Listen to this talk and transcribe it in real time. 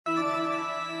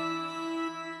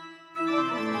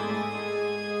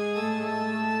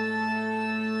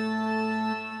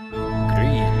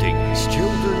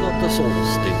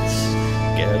solstice.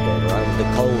 Gather round the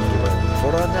cauldron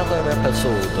for another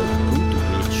episode of Good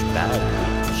Witch, Bad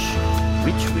Witch.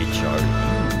 Which witch are you?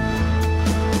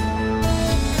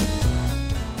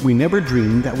 We never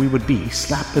dreamed that we would be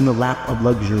slapped in the lap of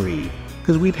luxury,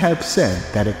 because we'd have said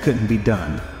that it couldn't be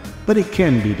done. But it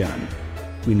can be done.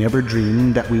 We never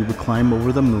dreamed that we would climb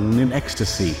over the moon in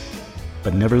ecstasy,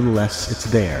 but nevertheless it's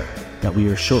there that we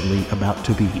are shortly about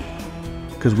to be,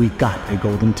 because we got a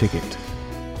golden ticket.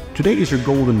 Today is your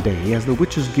golden day as the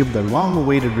witches give their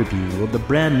long-awaited review of the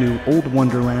brand new old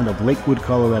wonderland of Lakewood,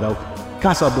 Colorado,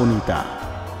 Casa Bonita.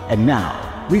 And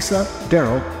now, Lysa,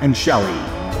 Darryl, and Shelley.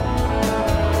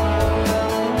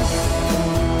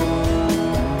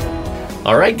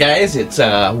 All right, guys, it's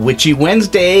Witchy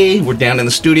Wednesday. We're down in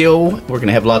the studio. We're going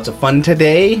to have lots of fun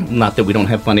today. Not that we don't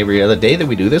have fun every other day that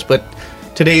we do this, but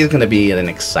today is going to be an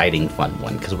exciting, fun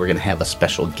one because we're going to have a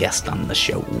special guest on the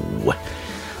show.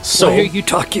 So, why are you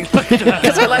talking like that?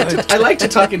 Because I like to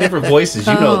talk in different voices.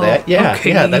 You know that. Yeah,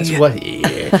 okay. Yeah, that's what.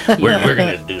 Yeah. We're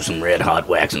going to do some red hot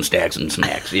wax and stacks and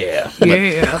smacks. Yeah.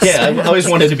 Yes. Yeah, I always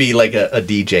wanted to be like a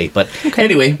DJ. But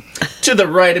anyway, to the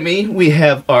right of me, we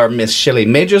have our Miss Shelley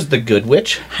Majors, the good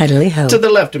witch. Hi-ho. To the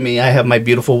left of me, I have my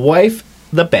beautiful wife,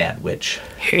 the bad witch.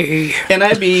 Hey. And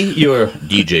I be your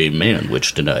DJ man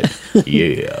witch tonight.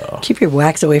 Yeah. Keep your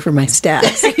wax away from my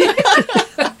stacks.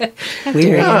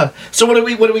 Weird. So what do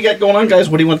we got going on, guys?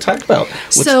 What do you want to talk about?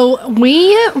 So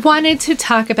we wanted to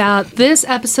talk about, this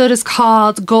episode is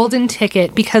called Golden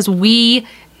Ticket because we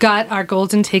got our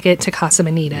golden ticket to Casa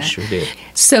Bonita. We sure did.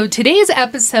 So today's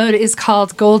episode is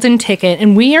called Golden Ticket,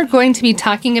 and we are going to be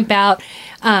talking about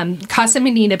Casa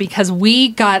Bonita because we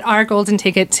got our golden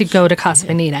ticket to go to Casa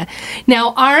Bonita.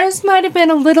 Now, ours might have been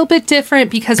a little bit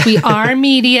different because we are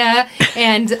media,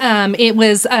 and it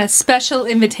was a special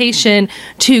invitation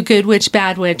to Good Witch,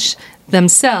 Bad Witch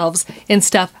themselves and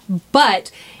stuff. But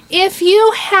if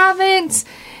you haven't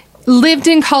lived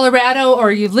in Colorado,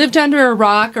 or you lived under a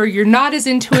rock, or you're not as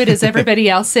into it as everybody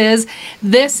else is,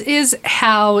 this is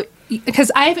how,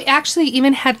 because I've actually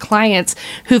even had clients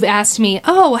who've asked me,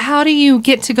 oh, how do you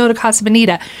get to go to Casa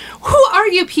Bonita? Who are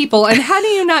you people, and how do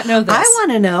you not know this? I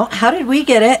want to know, how did we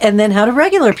get it, and then how do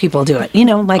regular people do it? You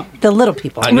know, like the little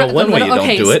people. I know one way you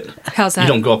don't do it. How's that? You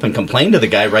don't go up and complain to the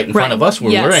guy right in front of us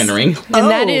when we're entering. And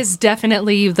that is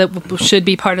definitely, that should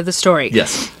be part of the story.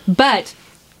 Yes. But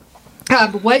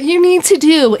what you need to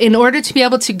do in order to be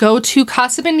able to go to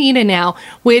Casa Bonita now,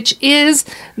 which is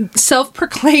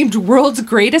self-proclaimed world's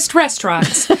greatest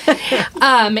restaurants,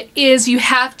 is you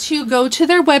have to go to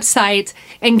their website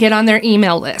and get on their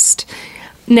email list.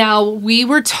 Now, we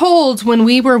were told when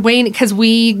we were waiting, because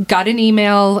we got an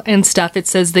email and stuff, it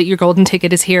says that your golden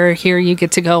ticket is here you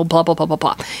get to go, blah, blah, blah, blah,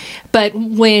 blah. But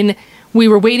when we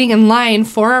were waiting in line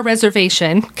for our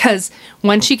reservation, because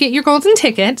once you get your golden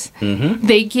ticket,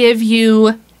 they give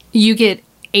you get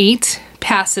 8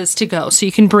 passes to go. So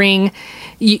you can bring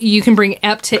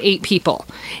up to 8 people.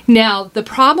 Now, the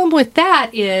problem with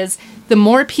that is the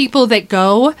more people that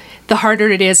go, the harder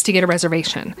it is to get a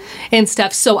reservation and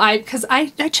stuff. So I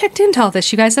checked into all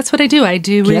this, you guys. That's what I do. I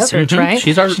do research, right?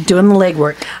 She's doing the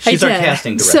legwork. She's our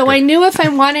casting director. So I knew if I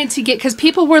wanted to get, because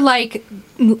people were like,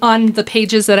 on the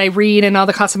pages that I read and all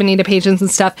the Casa Bonita pages and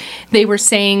stuff, they were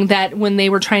saying that when they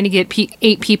were trying to get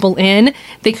 8 people in,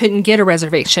 they couldn't get a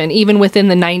reservation. Even within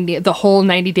the whole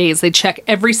 90 days, they check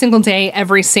every single day,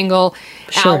 every single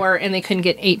hour, and they couldn't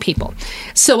get 8 people.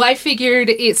 So I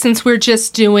figured, since we're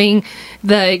just doing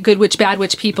the Good Witch, Bad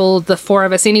Witch people, the 4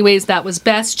 of us anyways, that was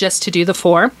best just to do the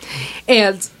 4.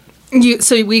 And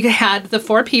so we had the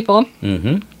 4 people.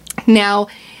 Now,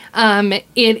 it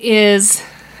is...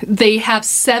 They have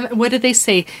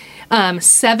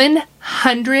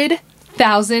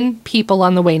 700,000 people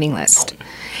on the waiting list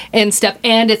and stuff,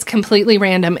 and it's completely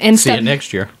random. And see you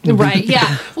next year. Right,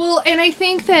 yeah. Well, and I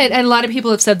think that, and a lot of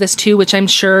people have said this too, which I'm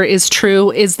sure is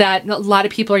true, is that a lot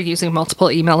of people are using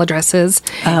multiple email addresses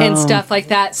and stuff like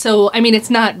that. So, I mean, it's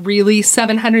not really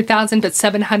 700,000, but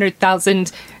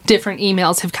 700,000 different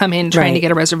emails have come in trying to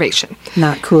get a reservation.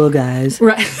 Not cool, guys.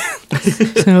 Right.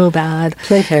 So bad.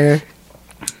 Play fair.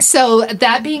 So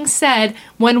that being said,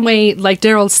 one way, like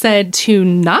Darryl said, to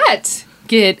not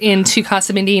get into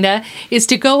Casa Bonita is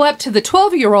to go up to the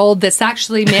 12-year-old that's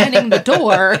actually manning the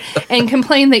door and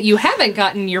complain that you haven't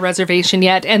gotten your reservation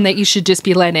yet and that you should just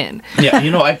be let in. Yeah,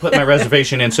 I put my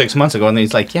reservation in 6 months ago, and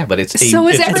he's like, yeah, but it's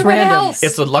everyone else.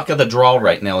 It's the luck of the draw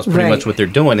right now is pretty much what they're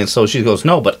doing. And so she goes,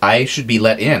 no, but I should be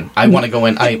let in. I want to go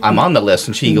in. I'm on the list.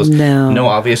 And she goes, no,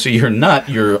 obviously you're not.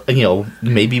 You're,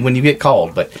 maybe when you get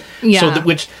called. But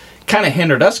which kind of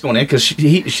hindered us going in because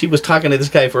she was talking to this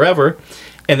guy forever.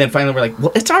 And then finally we're like,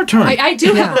 well, it's our turn. I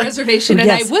do have a reservation, and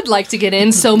Yes. I would like to get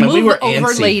in, so And move over,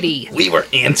 antsy. lady. We were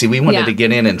antsy. We wanted Yeah. to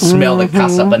get in and smell the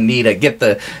Casa Bonita, get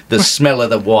the smell of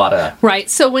the water. Right.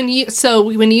 So when you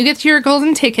get your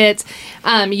golden tickets,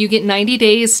 you get 90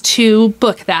 days to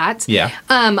book that. Yeah.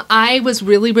 I was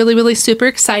really, really, really super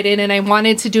excited, and I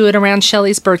wanted to do it around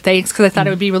Shelley's birthday because I thought it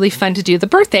would be really fun to do the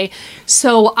birthday.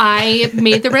 So I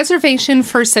made the reservation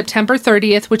for September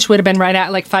 30th, which would have been right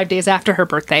at like 5 days after her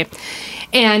birthday.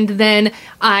 And then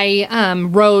I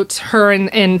wrote her and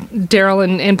Darryl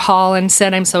and Paul and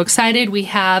said, I'm so excited. We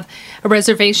have a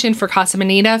reservation for Casa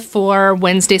Bonita for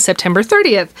Wednesday, September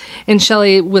 30th. And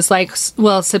Shelley was like,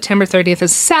 well, September 30th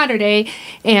is Saturday.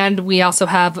 And we also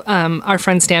have our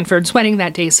friend Stanford's wedding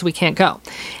that day, so we can't go.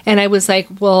 And I was like,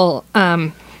 well,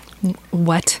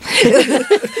 what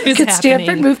is Could Stanford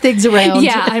happening? move things around?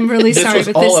 Yeah, I'm really This sorry, was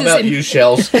but all this about is you,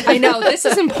 Shells. I know this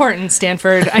is important,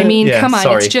 Stanford. I mean, Yeah, come on,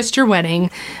 sorry. it's just your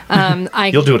wedding.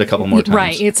 You'll do it a couple more times.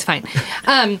 Right, it's fine.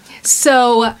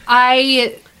 So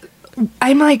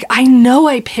I'm like, I know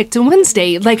I picked a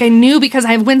Wednesday. Like I knew because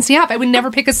I have Wednesday off. I would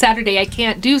never pick a Saturday. I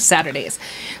can't do Saturdays.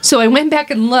 So I went back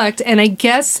and looked, and I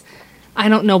guess I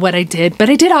don't know what I did, but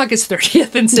I did August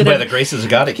 30th instead By of the graces of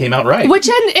God, it came out right. which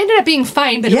ended up being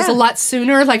fine, but it was a Yeah. lot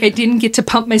sooner. Like I didn't get to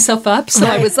pump myself up, so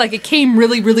I was like, it came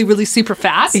really, really, really super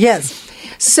fast. Yes.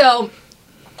 So,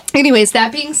 anyways,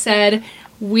 that being said,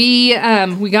 we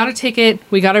got a ticket,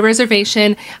 we got a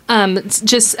reservation.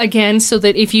 Just again, so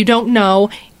that if you don't know,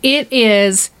 it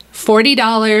is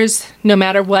 $40 no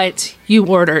matter what you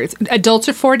order. Adults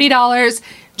are $40,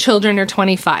 children are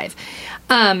 $25.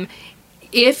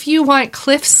 If you want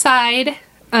cliffside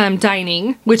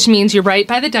dining, which means you're right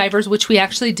by the divers, which we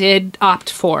actually did opt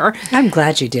for. I'm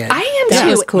glad you did. I am That too.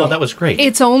 was cool. No, that was great.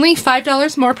 It's only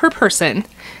 $5 more per person.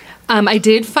 I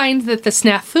did find that the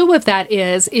snafu of that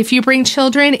is if you bring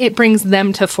children, it brings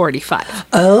them to 45.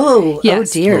 Oh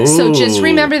Yes. dear. So just Ooh.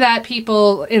 remember that,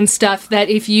 people and stuff, that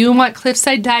if you want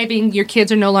cliffside diving, your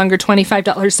kids are no longer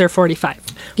 $25, they're 45.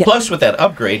 Yeah. Plus, with that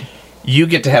upgrade, you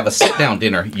get to have a sit-down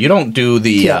dinner. You don't do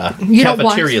the You don't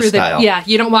walk cafeteria through style.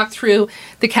 you don't walk through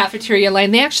the cafeteria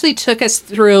line. They actually took us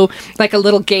through like a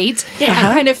little gate. I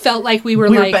kind of felt like we were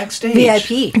We were like backstage.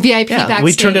 VIP. VIP Yeah, backstage.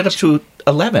 we turned it up to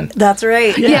 11. That's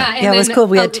right. Yeah, and Yeah, it was then, cool.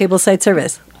 We had tableside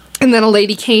service. And then a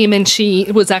lady came, and she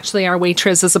was actually our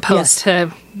waitress as opposed Yes.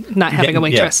 to not having a Yeah.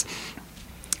 waitress.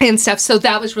 And stuff. So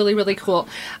that was really, really cool.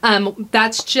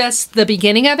 That's just the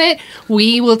beginning of it.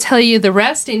 We will tell you the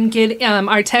rest and get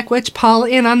our tech witch Paul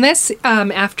in on this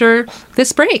after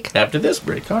this break. After this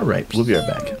break. All right, we'll be right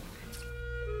back.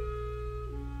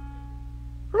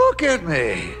 Look at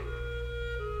me.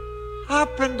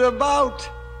 Up and about.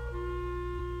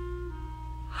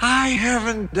 I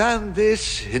haven't done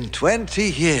this in 20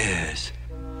 years.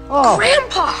 Oh,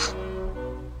 Grandpa!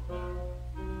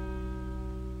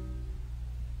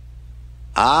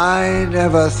 I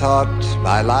never thought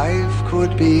my life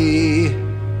could be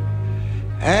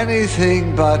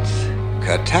anything but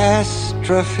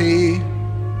catastrophe.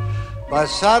 But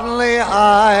suddenly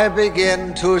I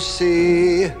begin to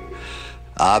see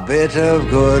a bit of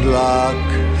good luck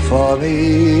for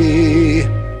me.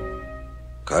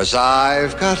 'Cause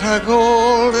I've got a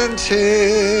golden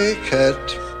ticket.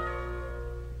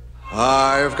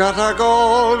 I've got a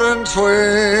golden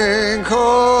twinkle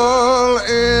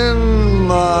in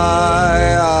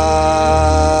my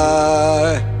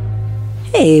eye.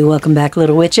 Hey, welcome back,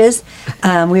 little witches.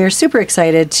 We are super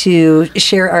excited to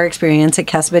share our experience at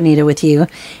Casa Bonita with you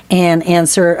and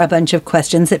answer a bunch of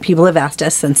questions that people have asked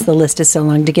us since the list is so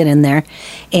long to get in there.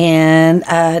 And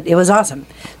it was awesome.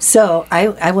 So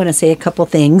I want to say a couple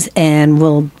things, and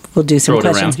we'll do some Throw it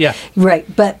questions. around, yeah. Right.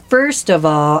 But first of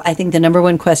all, I think the number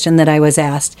one question that I was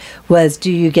asked was,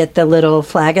 do you get the little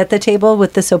flag at the table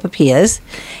with the sopapillas?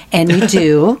 And you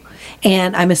do.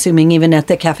 And I'm assuming even at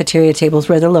the cafeteria tables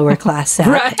where the lower class sat.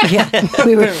 Right. Yeah.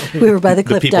 We were by the The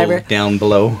cliff people diver. down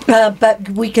below. But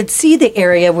we could see the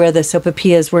area where the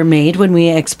sopapillas were made when we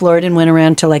explored and went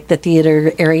around to like the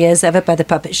theater areas of it by the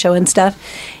puppet show and stuff.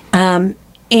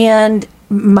 And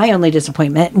my only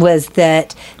disappointment was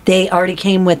that they already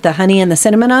came with the honey and the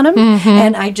cinnamon on them,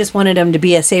 and I just wanted them to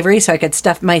be a savory so I could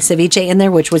stuff my ceviche in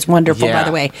there, which was wonderful, by Yeah.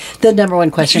 the way. The number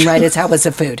one question, right, is how was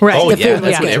the food? Right. Oh, The yeah, food that's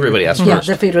was what good. everybody asked Yeah, first.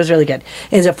 the food was really good.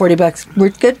 Is it $40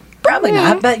 worth good? Probably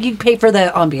not, but you pay for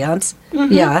the ambiance.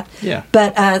 Yeah. Yeah.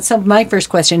 But so my first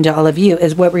question to all of you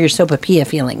is, what were your sopapilla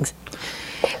feelings?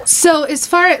 So as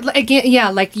far again, yeah,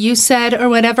 like you said or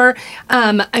whatever.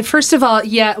 First of all,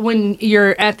 yeah, when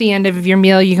you're at the end of your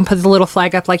meal, you can put the little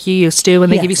flag up like you used to when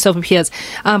they give you sopapillas.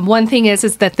 One thing is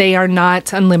that they are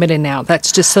not unlimited now.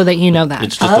 That's just so that you know that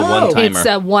It's just a one timer.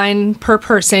 it's one per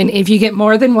person. If you get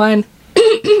more than one,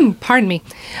 pardon me,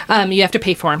 you have to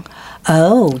pay for them.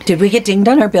 Oh, did we get dinged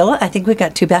on our bill? I think we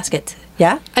got 2 baskets.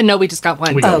 Yeah? No, we just got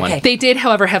one. We got okay. one. They did,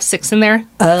 however, have 6 in there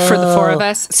for the 4 of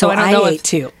us. So I don't know ate if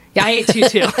 2. Yeah, I ate 2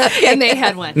 too, and they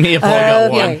had one. Me and Paul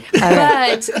got one. Okay. All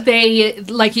right. But they,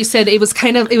 like you said, it was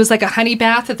like a honey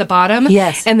bath at the bottom.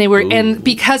 Yes. And they were, and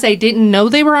because I didn't know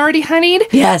they were already honeyed,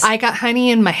 Yes. I got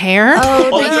honey in my hair Oh,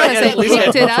 because that's I right.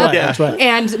 picked it up Yeah. That's right.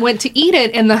 and went to eat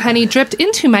it, and the honey dripped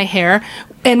into my hair.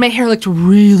 And my hair looked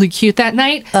really cute that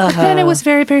night, but then it was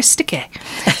very, very sticky.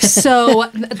 So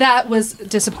that was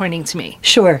disappointing to me.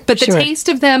 Sure. But the sure. taste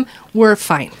of them were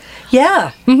fine.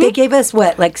 Yeah. They gave us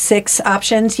what, like 6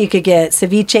 options? You could get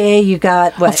ceviche, you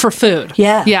got what? For food.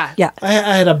 Yeah. Yeah. Yeah. I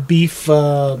had a beef,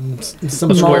 some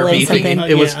Square Mole beef. something.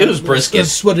 It was brisket. A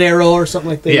suadero or something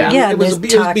like that. Yeah. Yeah, it was,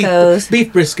 there's it was tacos.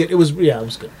 beef brisket. It was it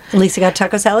was good. Lisa got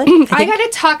taco salad? I got a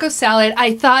taco salad.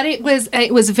 I thought it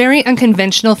was very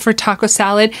unconventional for taco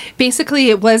salad. Basically,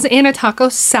 it was in a taco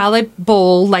salad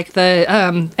bowl, like the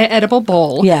edible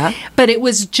bowl. Yeah. But it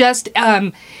was just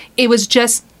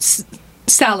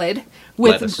salad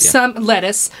with Lettuce, yeah. some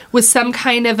lettuce with some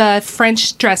kind of a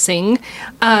French dressing,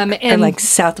 Or and like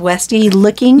southwesty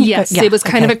looking? yes, Yeah, it was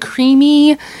kind of okay. a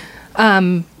creamy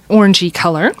orangey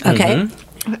color. Okay.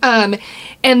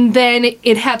 And then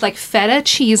it had like feta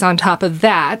cheese on top of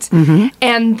that. Mm-hmm.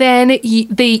 And then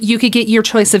you could get your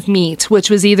choice of meat, which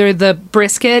was either the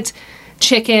brisket,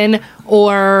 chicken,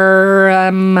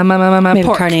 or Maybe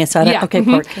pork. carne asada. Yeah. Okay,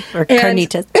 mhm. pork. Or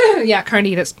carnitas. Yeah,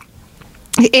 carnitas.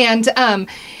 And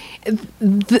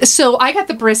so I got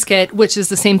the brisket, which is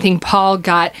the same thing Paul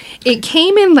got. It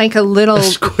came in like a little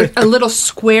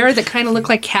square that kind of looked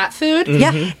like cat food.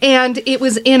 Yeah. And it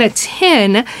was in a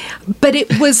tin, but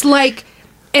it was like,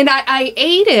 and I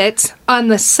ate it on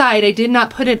the side. I did not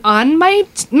put it on my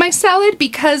salad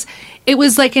because it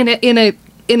was like in a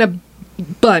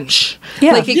bunch.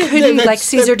 Yeah. Like it Yeah, couldn't that's- Like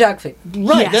Caesar dog food.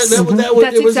 Right. Yes. That was,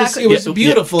 That's it was, exactly- it was Yeah.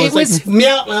 beautiful. It It's was- like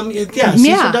meow. Yeah. Meow.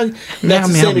 Caesar dog. That's Meow,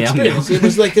 the meow, same meow, experience. meow. It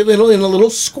was like in a little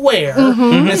square,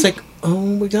 and it's like,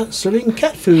 oh, we got serving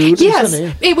cat food. Yes,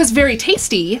 Sunday. it was very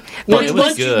tasty. Well, it was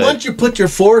Once good. once you put your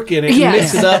fork in it, you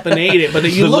Yes. mix it up and ate it. But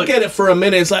if you The look look- at it for a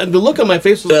minute, it's like the look on my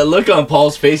face was The look on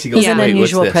Paul's face, he goes, It was an "Wait, what's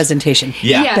unusual this?" presentation.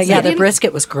 Yeah. Yes. But yeah, I the didn't-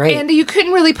 brisket was great. And you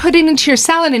couldn't really put it into your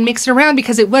salad and mix it around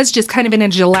because it was just kind of in a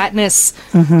gelatinous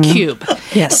cube.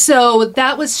 Yes. So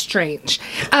that was strange.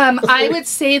 I would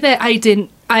say that I didn't.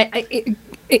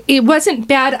 It wasn't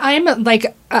bad. I'm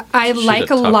like I like a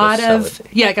taco lot salad. of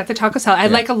I got the taco salad. I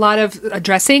like a lot of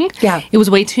dressing. Yeah. It was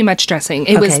way too much dressing.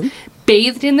 It was Okay.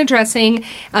 bathed in the dressing.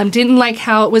 Didn't like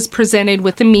how it was presented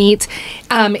with the meat.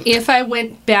 If I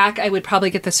went back, I would probably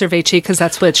get the ceviche because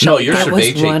that's what. No, your That was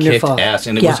ceviche wonderful. kicked ass,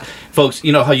 and it Yeah. was, folks.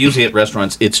 You know how usually at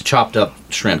restaurants it's chopped up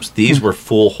shrimps. These were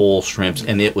full whole shrimps,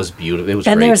 and it was beautiful. It was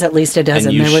And great. there was at least a dozen.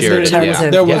 And you There was shared it, tons yeah.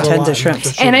 of There was a tons lot, of shrimps.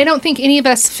 for sure. And I don't think any of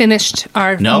us finished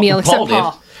our No, meal except Paul did.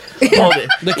 Paul. Paul did.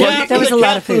 the Well, cat, There was the a lot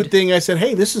cat of food. thing. I said,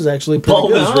 hey, this is actually pretty Paul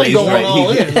good. was I'm raised going right. all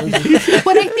in.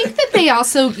 But I think that they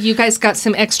also, you guys got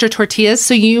some extra tortillas,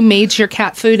 so you made your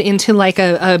cat food into like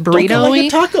a burrito. Like a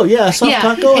taco, yeah, a soft Yeah,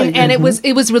 taco. and it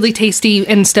was really tasty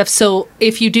and stuff. So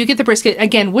if you do get the brisket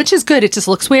again, which is good, it just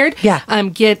looks weird. Yeah.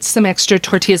 Get some extra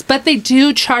tortillas, but they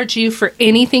do charge you for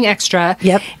anything extra.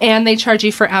 Yep. And they charge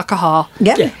you for alcohol.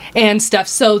 Yep. Yeah. And stuff.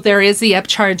 So there is the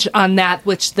upcharge on that,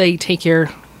 which they take your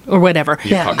or whatever.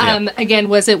 Yeah. Again,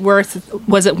 was it worth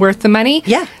the money?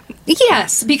 Yeah.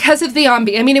 Yes, because of the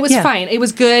ambiance. I mean, it was Yeah. fine. It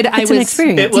was good. It's an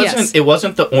experience. It wasn't. Yes. It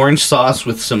wasn't the orange sauce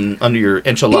with some under your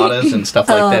enchiladas and stuff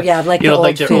like Oh, that. yeah, like you the know,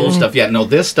 like old their old food. stuff. Yeah, no,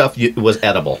 this stuff was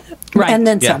edible. Right. And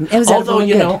then Yeah. some. It was Although edible and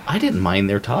you good. know, I didn't mind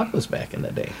their tacos back in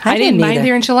the day. I didn't mind either.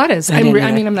 their enchiladas. I didn't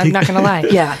I mean, I'm not going to lie.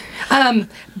 Yeah.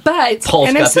 But Paul's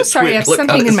and I'm got so this sorry. I weird have look on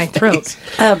something in his my throat.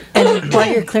 And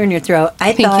while you're clearing your throat,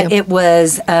 I Thank thought you. it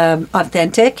was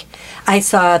authentic. I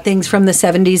saw things from the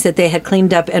 70s that they had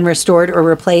cleaned up and restored or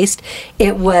replaced.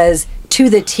 It was to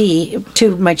the T,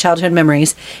 to my childhood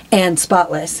memories, and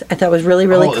spotless. I thought it was really,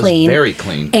 really Oh, it was clean. very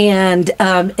clean. And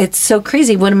it's so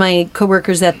crazy. One of my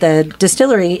coworkers at the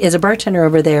distillery is a bartender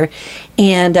over there,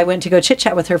 and I went to go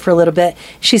chit-chat with her for a little bit.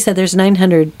 She said there's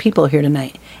 900 people here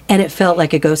tonight, and it felt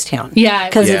like a ghost town. Yeah, it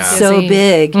Because was it's so busy.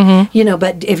 big, you know,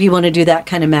 but if you want to do that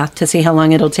kind of math to see how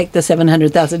long it'll take the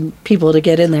 700,000 people to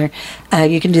get in there,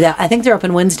 you can do that. I think they're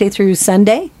open Wednesday through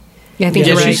Sunday. Yeah, I think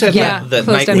Yeah, you're she right. said Yeah, that closed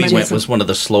night on we Monday. went was one of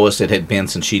the slowest it had been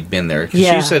since she'd been there.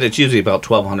 Yeah. She said it's usually about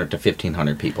 1,200 to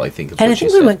 1,500 people, I think is And what I she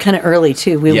think said. we went kind of early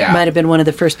too. We Yeah. might have been one of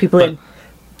the first people in.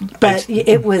 But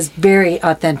it was very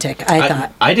authentic, I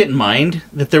thought. I didn't mind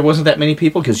that there wasn't that many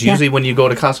people because usually when you go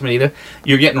to Casa Bonita,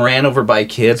 you're getting ran over by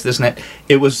kids, this and that.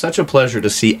 It was such a pleasure to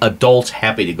see adults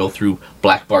happy to go through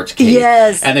Black Bart's cave.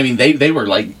 Yes. And I mean, they were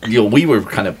like, we were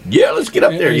kind of, let's get up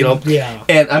there, Yeah.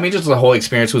 And I mean, just the whole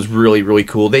experience was really, really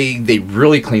cool. They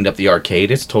really cleaned up the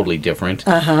arcade. It's totally different.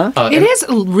 It is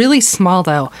really small,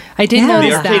 though. I didn't Yeah. The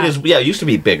notice arcade that. it used to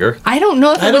be bigger. I don't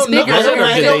know if it was bigger.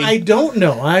 I don't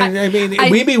know. I mean,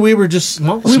 maybe we were just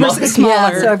small. We were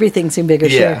smaller. Yeah, so everything seemed bigger,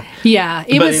 Yeah. sure. Yeah,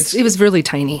 it But was really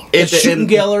tiny. A shooting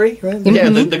gallery, right? Yeah,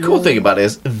 the cool thing about it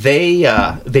is they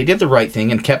did the right thing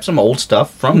and kept some old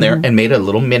stuff from there and made a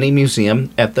little mini museum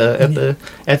at the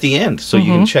end, so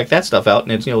you can check that stuff out.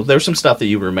 And it's there's some stuff that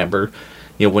you remember,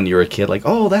 when you were a kid, like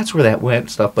that's where that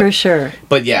went stuff. But, For sure.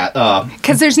 But yeah,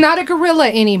 Because there's not a gorilla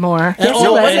anymore. Yes, No,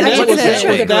 there was. and I that took a was- picture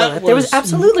of the gorilla. that There was was-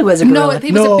 absolutely was a No, gorilla.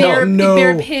 he was a bear, No.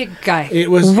 bear pig guy. It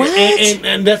was, What?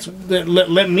 and that's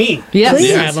let me Yes.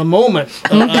 Please. have a moment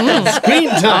of screen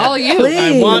time. All you. Please.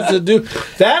 I want to do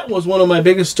that. Was one of my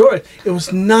biggest stories. It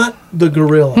was not the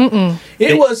gorilla.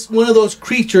 It was one of those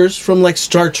creatures from like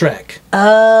Star Trek.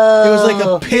 Oh. It was like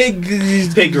a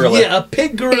pig gorilla. Yeah, a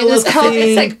pig gorilla. It was called, thing.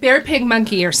 it's like bear pig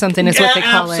monkey or something is what they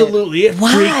call it. Absolutely. It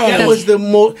Why? freaked. That was the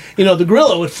most. The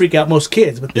gorilla would freak out most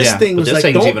kids, but this Yeah, thing but was this like,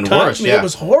 thing's don't even touch worse, me. yeah. It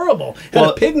was horrible. Had Well-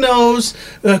 a pig nose,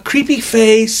 a creepy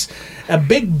face, a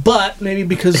big butt. Maybe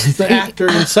because the actor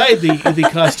inside the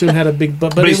costume had a big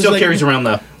butt, but he it was still like, carries around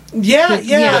the.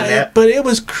 Yeah, but it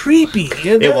was creepy.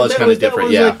 It was kinda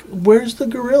different, yeah. Like, where's the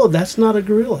gorilla? That's not a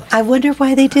gorilla. I wonder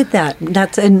why they did that.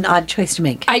 That's an odd choice to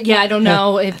make. I don't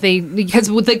know if because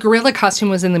the gorilla costume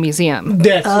was in the museum.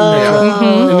 That's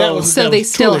and that was So that they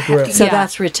was still totally gorilla. So Yeah.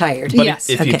 that's retired. But Yes.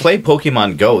 if you Okay. play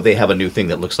Pokemon Go, they have a new thing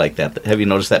that looks like that. Have you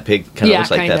noticed that pig kind of Yeah,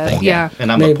 looks like that kinda, thing? yeah.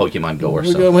 And I'm Maybe. a Pokemon goer,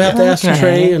 We so. have to ask Okay.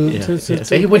 Trey and Yeah, to yeah.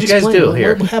 Say, what'd you guys explain do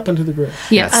here? What happened to the gorilla?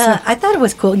 Yes. I thought it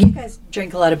was cool. You guys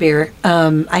drink a lot of beer.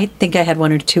 I think I had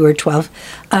 1 or 2 or 12.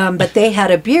 But they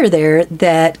had a beer there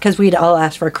that, because we'd all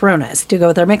asked for Coronas to go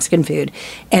with our Mexican food.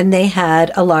 And they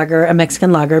had a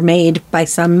Mexican lager made by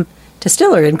some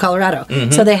distiller in Colorado.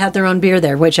 So they had their own beer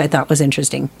there, which I thought was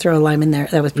interesting. Throw a lime in there.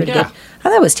 That was pretty Yeah. good. I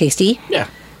thought it was tasty. Yeah.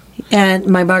 And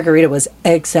my margarita was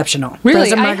exceptional. Really?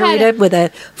 Frozen I margarita had- with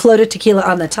a floated tequila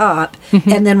on the top,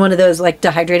 and then one of those like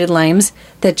dehydrated limes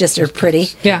that just are pretty.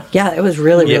 Yeah. Yeah, it was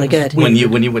really, really good. When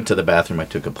you went to the bathroom, I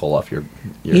took a pull off your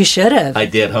You should have. I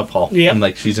did, huh, Paul? Yeah. I'm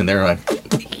like, she's in there, and I'm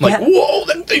like, Yeah. whoa,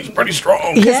 that thing's pretty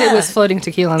strong. Because Yeah. it was floating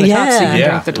tequila on the top, so you Yeah. can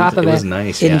drink the top of it it. was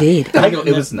nice. Yeah. Indeed.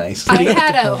 It was nice. I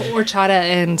had a horchata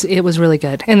and it was really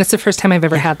good. And it's the first time I've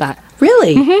ever had that.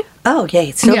 Really? Oh, yeah.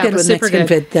 It's so Yeah, it good was with super Mexican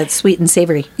good. food. That's sweet and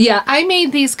savory. Yeah, I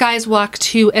made these guys walk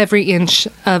to every inch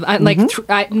of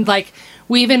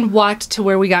we even walked to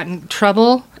where we got in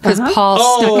trouble because Paul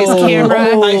stuck his camera.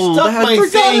 I stuck I my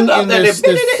forgot thing about in that. this.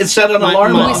 It set an my-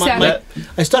 alarm my- on. my- that.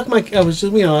 I stuck my. I was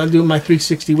just, I'm doing my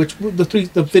 360, which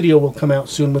the video will come out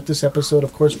soon with this episode,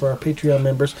 of course, for our Patreon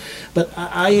members. But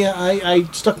I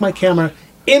stuck my camera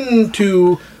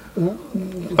into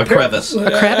A crevice.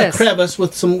 A crevice. a crevice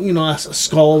with some, a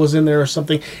skull was in there or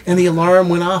something, and the alarm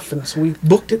went off, and so we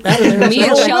booked it out of there. Me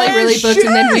and Shelley really booked,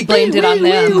 and then we blamed it on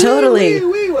them. Totally.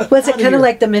 Was it kind of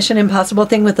like the Mission Impossible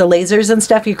thing with the lasers and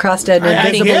stuff? You crossed an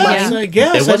invisible line? I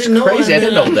guess. It was I didn't know. crazy. I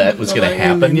didn't know that was going to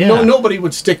happen. Yeah. Nobody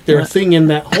would stick their thing in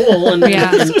that hole,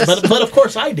 Yeah. but of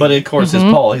course I did. But of course, it's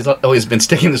Paul. He's always been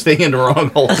sticking this thing in the wrong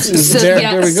holes. So, There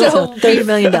we go. so $30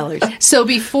 million. So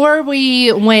before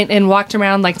we went and walked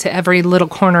around like to every little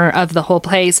corner of the whole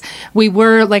place, we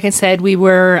were, like I said,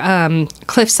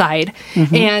 cliffside,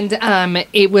 and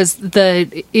it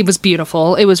was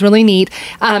beautiful. It was really neat.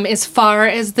 As far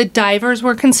as the divers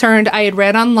were concerned, I had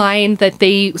read online that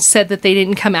they said that they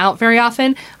didn't come out very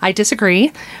often. I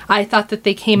disagree. I thought that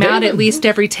they came out at least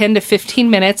every 10 to 15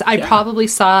 minutes. I probably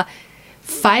saw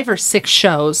 5 or 6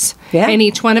 shows, Yeah. and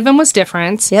each one of them was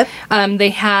different. Yep. They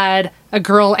had a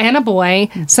girl and a boy,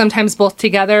 sometimes both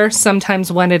together,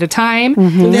 sometimes one at a time.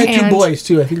 And they had 2 And boys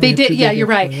too. I think They had did, 2 yeah, big you're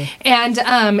boys, right. yeah.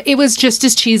 And it was just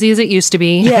as cheesy as it used to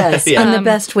be. Yes, Yeah. in the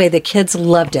best way. The kids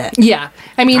loved it. Yeah.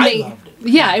 I mean, I loved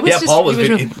yeah, it was Yeah, just. Paul was. it was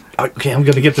really- Okay, I'm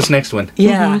going to get this next one.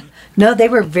 Yeah. No, they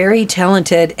were very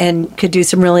talented and could do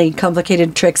some really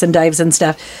complicated tricks and dives and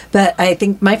stuff. But I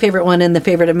think my favorite one and the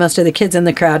favorite of most of the kids in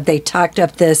the crowd, they talked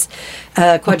up this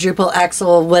quadruple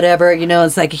axle, whatever.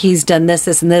 It's like he's done this,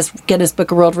 this, and this, Guinness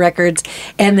Book of World Records.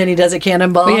 And then he does a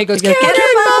cannonball. Yeah, he goes,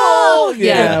 "Cannonball!" Yeah,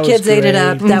 Yeah, that was kids ate it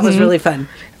up. great. That was really fun.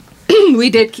 we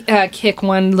did kick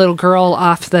one little girl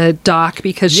off the dock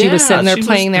because she was Yeah, sitting there she was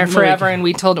playing there like- forever, and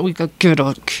we told her, we go, good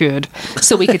old kid,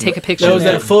 so we could take a picture That was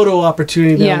there. that photo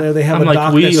opportunity down Yeah. there. They have I'm a like,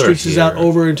 dock we that are stretches out here.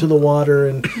 over into the water,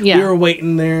 and Yeah. we were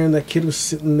waiting there, and that kid was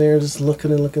sitting there just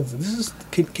looking and looking. This is,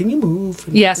 can you move?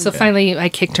 And, Yeah, so finally I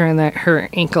kicked her in her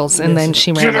ankles, and then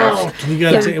she ran off. We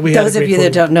gotta we had a Those of great you that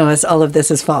photo. don't know us, all of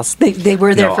this is false. They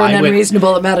were there No, for an I went-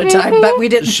 unreasonable amount of time, but we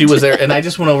didn't. She was there, and I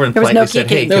just went over and There was politely no said,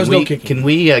 kicking. "Hey, There was no kicking. can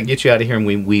we get you out of here?" And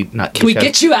we not Can we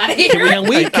get you out of here? Can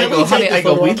we I go, honey, take I a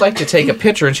go, photo? we'd like to take a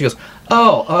picture, and she goes,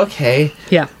 "Oh, okay."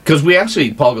 Yeah. Because we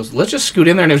actually, Paul goes, "Let's just scoot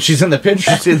in there," and if she's in the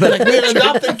picture, she's in the. Like, we had an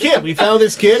adopted kid. We found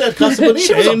this kid at Casa Bonita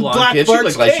She was a in blonde Black kid. She Bart's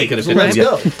looked like she Cave. could have So fit let's in.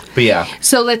 go. But yeah,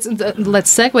 So let's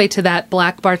segue to that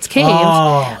Black Bart's Cave.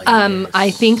 Oh, yes.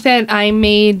 I think that I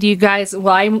made you guys.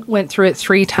 Well, I went through it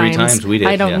 3 times. times we did,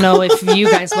 I don't yeah. know if you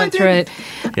guys went through it.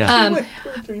 yeah.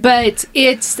 But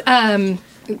it's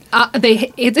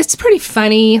it's pretty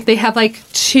funny. They have like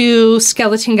 2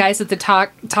 skeleton guys at the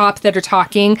top that are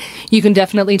talking. You can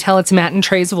definitely tell it's Matt and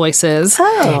Trey's voices.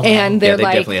 Oh. And Yeah, they're they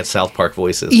like, definitely had South Park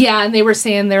voices. yeah, and they were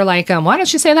saying they're like, why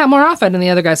don't you say that more often? And the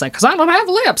other guy's like, because I don't have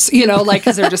lips, like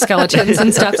because they're just skeletons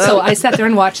and stuff. So I sat there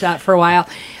and watched that for a while.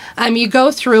 You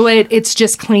go through it; it's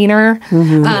just cleaner.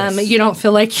 You don't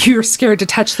feel like you're scared to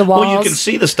touch the walls. Well, you can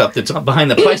see the stuff that's behind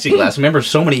the plexiglass. Remember,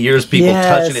 so many years people Yes.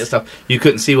 touching it and stuff, you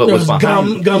couldn't see what There was was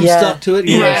behind. gum Yeah. stuck to it.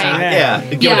 Yeah.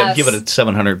 Yes. Give it a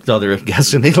 700 other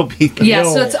guess, and it'll be. Yeah,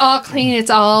 No. so it's all clean. It's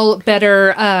all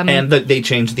better. And they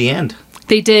changed the end.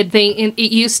 They did. It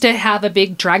used to have a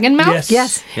big dragon mouth. Yes.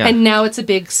 Yes. Yeah. And now it's a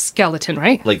big skeleton,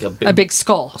 right? Like a big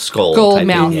skull. skull Gold type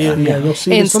mouth. thing, Yeah, you'll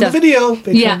see And this on the stuff. video.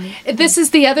 They Yeah. told me. This is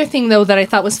the other thing, though, that I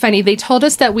thought was funny. They told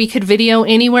us that we could video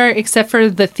anywhere except for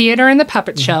the theater and the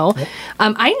puppet show.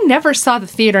 I never saw the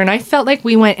theater, and I felt like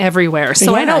we went everywhere.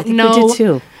 So I don't think know. we did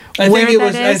too. I where think it that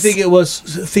was. I is. think it was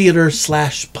theater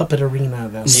 / puppet arena.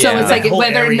 Then. So Yeah. it's like That whole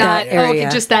whether or area. not, That area.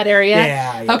 okay, just that area.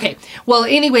 Yeah. Okay. Well,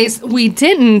 anyways, we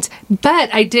didn't, but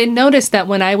I did notice that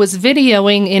when I was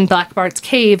videoing in Black Bart's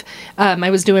Cave, I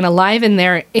was doing a live in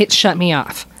there. It shut me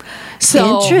off.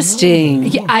 So Interesting.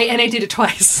 Yeah, I did it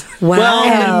twice.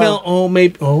 Wow. Well,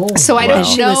 maybe. Oh, So I don't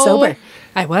She know. was sober.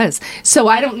 I was. So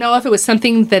I don't know if it was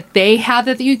something that they have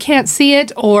that you can't see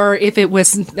it, or if it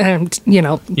was,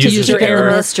 user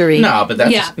error. mystery. No, but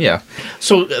that's Yeah. yeah.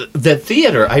 So the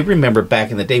theater, I remember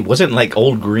back in the day, wasn't like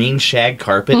old green shag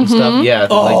carpet and stuff. Yeah.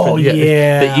 Oh,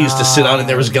 yeah. That you used to sit on, and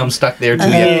there was gum stuck there too.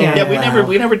 yeah. Yeah,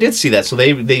 we never did see that. So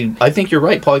they I think you're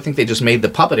right, Paul. I think they just made the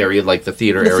puppet area like the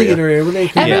theater the area. theater area. Where they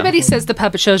could- Everybody says the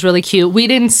puppet show is really cute. We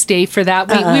didn't stay for that.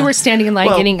 We were standing in line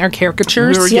Well, getting our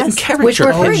caricatures. We were Yes, getting which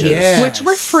were caricature free. images. yeah. Which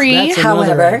were free. That's another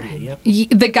However, idea, yep.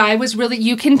 The guy was really,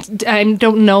 I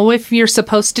don't know if you're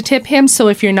supposed to tip him, so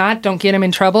if you're not, don't get him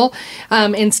in trouble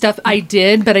and stuff. I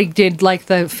did, but I did like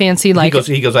the fancy, like,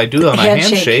 He goes, I do on a Handshake.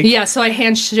 handshake. yeah, so I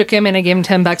handshook him and I gave him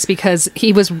 $10 because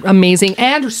he was amazing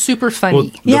and super funny. Well,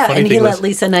 the yeah, funny and he thing let was-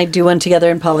 Lisa and I do one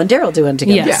together, and Paul and Daryl do one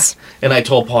together. Yeah. Yeah. And I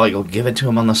told Paul, I go, give it to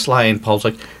him on the sly. And Paul's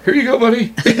like, here you go,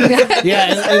 buddy.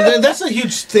 Yeah, and that's a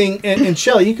huge thing. And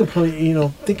Shelley, you can probably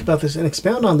think about this and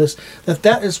expound on this.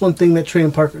 That is one thing that Trey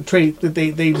that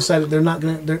they decided they're not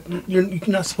going to. You're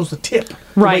not supposed to tip the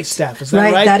Right. wait staff. Is that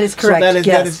Right, right? that is correct, So that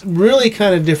yes. is really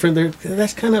kind of different.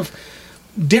 That's kind of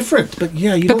different. But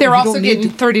yeah, but they're you also don't need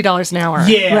getting $30 an hour.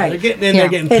 Yeah, Right. they're getting Yeah. they're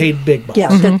getting paid big bucks.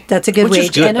 Yeah, that's a good Which is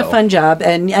wage good, and a though. fun job,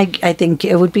 and I think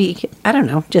it would be, I don't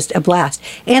know, just a blast.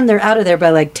 And they're out of there by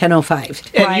like 10:05.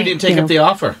 And you didn't take You up the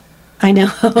offer. I know.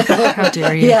 How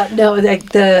dare you? Yeah, no,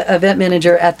 the event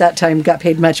manager at that time got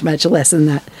paid much, much less than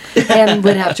that, and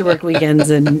would have to work weekends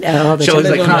and all the Shelley's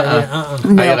time. like,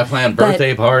 I got to plan but-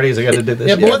 birthday parties. I got to do this.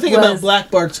 Yeah, but one thing about was-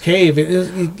 Black Bart's Cave,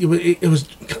 it was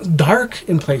dark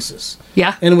in places.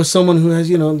 Yeah. And with someone who has,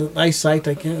 the eyesight,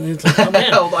 I can't. It's like, oh, man.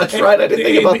 Oh, that's right. I didn't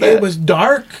think about that. It was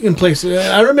dark in places.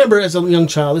 I remember as a young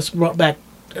child, this brought back.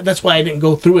 That's why I didn't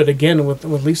go through it again with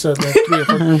Lisa. The 3 or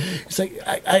 4. It's like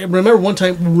I remember one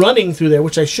time running through there,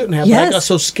 which I shouldn't have. But I Yes. got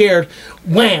so scared,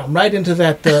 wham! Right into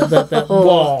that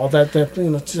wall.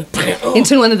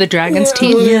 Into one of the dragon's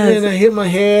teeth. Yes. And I hit my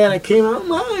head. I came out.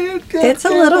 It's a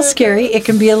little scary. It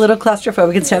can be a little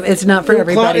claustrophobic and stuff. It's not for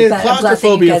everybody, but I'm glad that you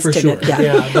Claustrophobia guys for did sure. it.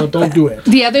 Yeah. Don't do it.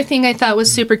 The other thing I thought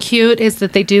was super cute is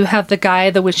that they do have the guy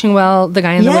in the wishing well at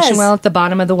the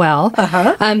bottom of the well.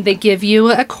 Uh-huh. They give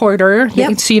you a quarter,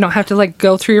 Yep. so you don't have to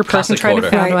go through your purse and Cost a try to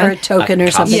quarter. find Right, or one. a token or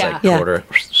Costs something. Yeah. like quarter.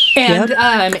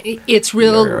 And it's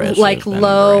real, like,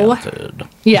 low.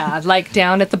 Yeah, like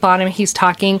down at the bottom, he's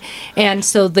talking. And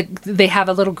so they have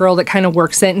a little girl that kind of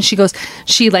works it. And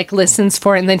she like listens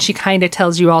for it. And then she kind of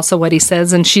tells you also what he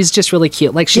says. And she's just really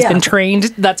cute. Like, she's been trained.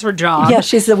 That's her job. Yeah,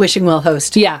 she's the wishing well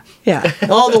host. Yeah. Yeah.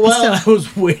 All the while I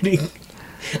was waiting.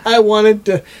 I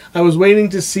was waiting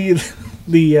to see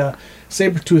the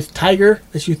saber-toothed tiger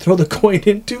that you throw the coin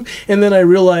into. And then I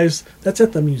realized that's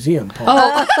at the museum,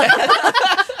 Paul.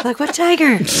 Like, what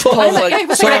tiger? I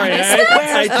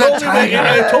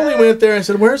totally went there and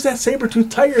said, "Where's that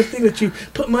saber-toothed tiger thing that you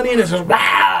put money in?" And I said,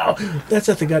 "Wow, that's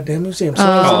at the goddamn museum." So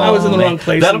I was in the wrong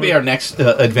place. That'll be our next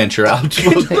adventure out,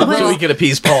 so we can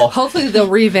appease Paul. Hopefully they'll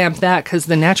revamp that, because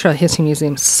the Natural History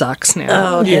Museum sucks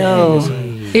now. Oh, no.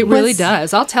 It really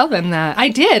does. I'll tell them that. I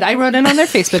did. I wrote it on their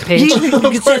Facebook page.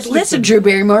 You said, listen, Drew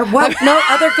Barrymore, what? No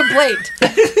other complaint.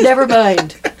 Never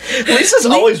mind. Lisa's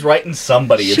always writing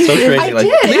somebody. It's so crazy. I like,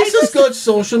 did. Lisa's got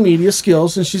social media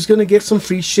skills, and she's going to get some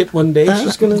free shit one day.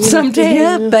 She's going to someday.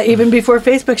 Yeah, but even before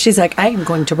Facebook, she's like, I am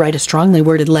going to write a strongly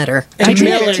worded letter. I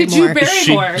did to Drew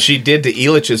Barrymore. She did to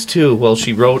Elitch's too. Well,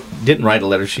 she didn't write a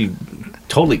letter. She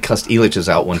totally cussed Elitch's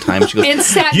out one time. She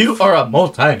goes, "You are a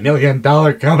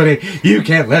multi-million-dollar company. You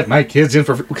can't let my kids in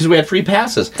because we had free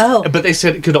passes." Oh. But they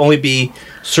said it could only be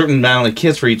certain amount of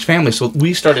kids for each family. So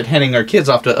we started handing our kids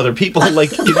off to other people.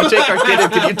 Like, can you take our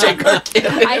kid? Can you take our kid?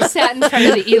 I sat in front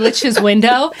of the Elitch's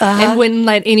window and wouldn't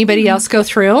let anybody else go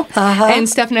through and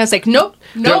stuff. And I was like, nope.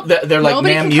 They're like,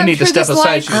 "Ma'am, you need to step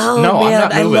aside." She goes, "No, man, I'm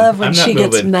not moving. I love when I'm not she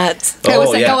moving." gets nuts. I was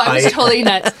like, I was totally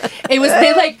nuts. It was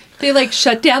they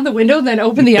shut down the window and then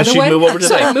opened the other one. I moved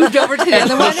over to the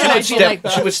other one, and I'd be like,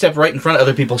 she would step right in front of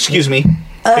other people. "Excuse me."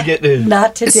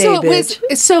 Not today,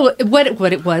 So what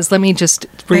it was, let me just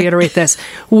reiterate this.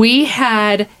 We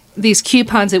had these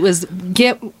coupons. It was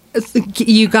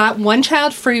you got one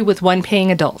child free with one paying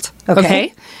adult.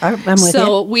 Okay? I'm with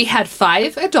so you. we had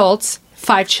 5 adults,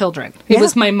 5 children. It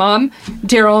was my mom,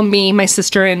 Darryl, me, my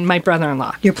sister, and my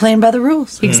brother-in-law. You're playing by the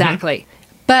rules. Exactly.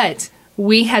 But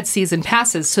we had season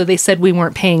passes, so they said we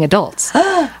weren't paying adults.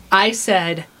 I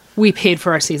said, we paid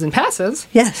for our season passes.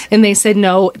 Yes. And they said,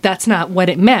 no, that's not what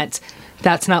it meant.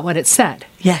 That's not what it said.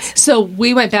 Yes. So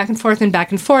we went back and forth and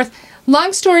back and forth.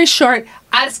 Long story short,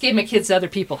 I just gave my kids to other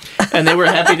people. And they were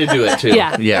happy to do it, too.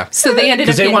 Yeah. So they ended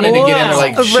up because they wanted to get in. They're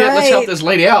like, "Shit, let's help this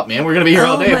lady out, man. We're going to be here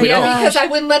all day if we don't." Because I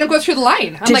wouldn't let them go through the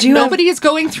line. I'm like, nobody is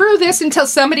going through this until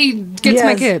somebody gets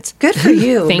my kids. Good for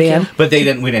you, Thank man. you. But we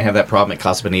didn't have that problem at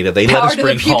Casa Bonita. They let us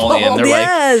bring Paul in. They're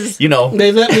like,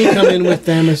 they let me come in with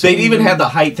them. They even had the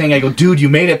height thing. I go, "Dude, you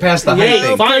made it past the height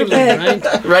thing." Finally,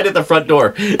 right? Right at the front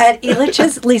door. At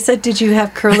Elitch's, Lisa, did you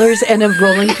have curlers and a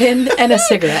rolling pin and a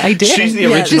cigarette? I did. She's the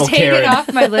original just Karen. hanging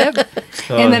off my lip.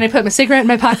 And then I put my cigarette in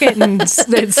my pocket and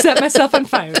set myself on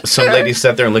fire. Some lady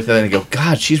sat there and looked at it and go,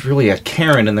 "God, she's really a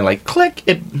Karen." And they're like, "Click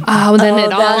it." Oh, then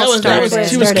it all started.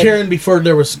 She was Karen before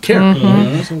there was Karen.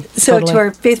 Mm-hmm. So to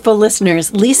our faithful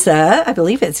listeners, Lisa, I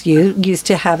believe it's you, used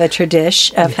to have a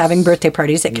tradition of having birthday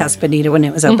parties at Casa Bonita when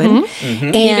it was open.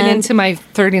 And even into my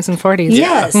 30s and 40s.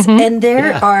 Yes, and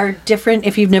there are different,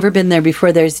 if you've never been there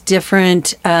before, there's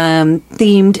different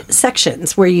themed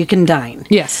sections where you can dine.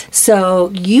 Yes.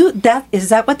 So is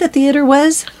that what the theater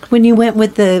was when you went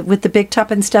with the big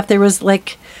top and stuff? There was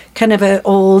like kind of an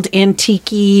old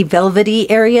antique-y velvety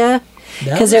area.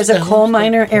 Because there's a coal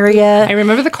miner area. I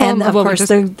remember the coal, and of course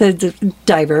the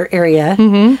diver area.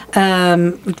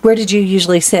 Where did you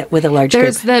usually sit with a large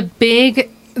group?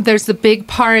 There's the big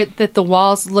part that the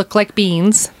walls look like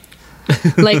beans,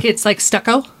 like it's like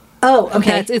stucco. Oh,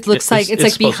 okay. It looks like it's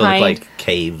like supposed behind, to look like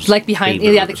caves, like behind,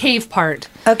 the cave part.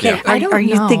 Okay, Yeah. are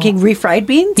you thinking refried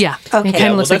beans? Yeah. Okay. It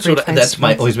kind of looks like that's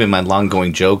always been my long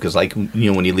going joke is like,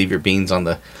 when you leave your beans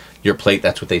on your plate,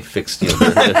 that's what they fixed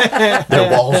their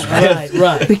walls with.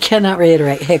 Right. We cannot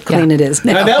reiterate how clean it is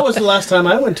now. And that was the last time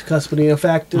I went to Casa Bonita. In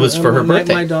fact, It was for her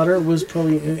birthday. My daughter was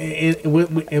probably it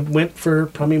went for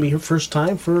probably her first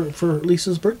time for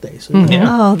Lisa's birthday. So,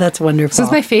 Oh, that's wonderful. This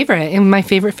is my favorite, and my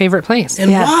favorite place.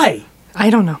 and why? I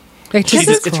don't know.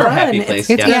 It's her happy place.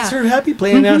 That's her happy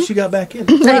place, and now she got back in.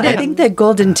 I think the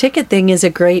golden ticket thing is a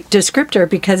great descriptor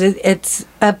because it's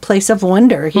a place of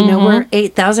wonder. You know, we're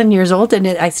 8,000 years old, and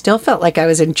I still felt like I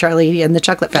was in Charlie and the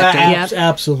Chocolate Factory.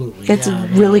 Absolutely. It's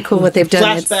really cool what they've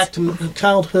done. Flashback to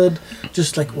childhood,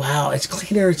 just like, wow, it's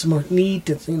cleaner, it's more neat.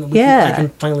 It's, I can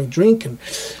finally drink, and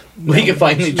We can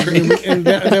finally drink. And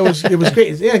it was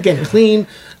great. Yeah, again, clean,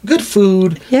 good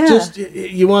food. Yeah. Just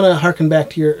you want to harken back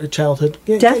to your childhood.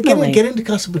 Definitely. Get into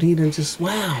Casa Bonita and just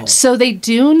wow. So they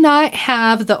do not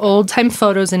have the old time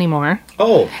photos anymore.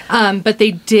 Oh, But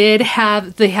they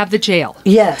have the jail.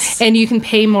 Yes. And you can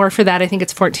pay more for that. I think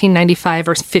it's $14.95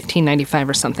 or $15.95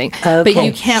 or something. Okay. But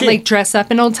you can't like dress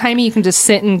up in old timey. You can just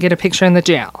sit and get a picture in the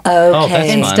jail Oh, that's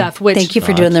Okay. and fun. stuff. Which Thank you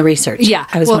for doing the research. Yeah,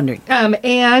 I was wondering.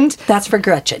 And That's for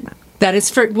Gretchen. that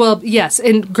is for yes.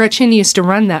 And Gretchen used to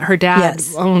run that. Her dad,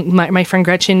 Yes. owned, my friend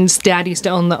Gretchen's dad used to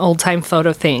own the old time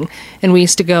photo thing, and we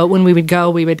used to go when we would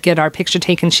go. We would get our picture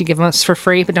taken. She'd give us for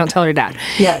free, but don't tell her dad.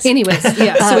 Yes. Anyways,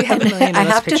 yeah. So we have a million I of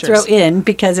those have pictures. to throw in,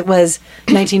 because it was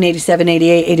 1987,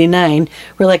 88, 89,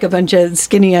 we're like a bunch of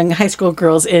skinny young high school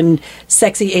girls in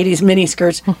sexy 80s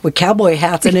miniskirts with cowboy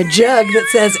hats and a jug that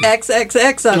says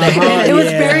XXX on it. And it was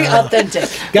very authentic.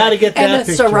 Got to get that And a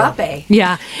picture. serape.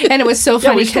 Yeah, and it was so yeah,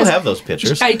 funny we still because have those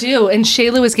pictures. I do. And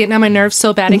Shayla was getting on my nerves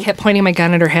so bad I kept pointing my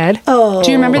gun at her head. Oh.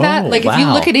 Do you remember that? Like, if you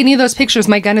wow. look at any of those pictures,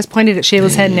 my gun is pointed at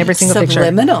Shayla's head in every single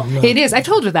Subliminal. picture. It is. I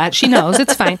told her that. She knows.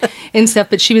 It's fine. And stuff,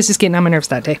 but she was just getting on my nerves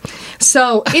that day.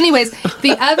 So, anyways,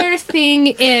 the other thing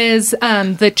is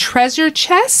the treasure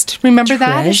chest. Remember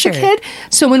that as a Treasure. kid?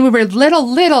 So, when we were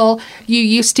little, you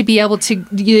used to be able to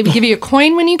give you a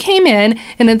coin when you came in,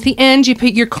 and at the end, you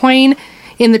put your coin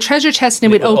in the treasure chest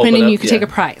and it would open and up, you could take a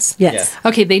prize. Yes.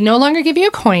 Okay, they no longer give you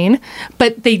a coin,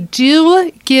 but they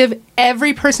do give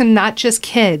every person, not just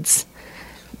kids,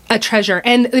 a treasure.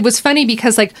 And it was funny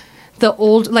because like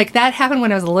that happened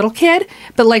when I was a little kid,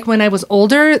 but like when I was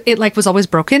older, it like was always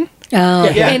broken. Oh,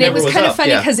 Yeah, And it never was kind of up,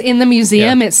 funny yeah. because in the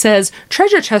museum Yeah. it says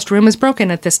treasure chest room is broken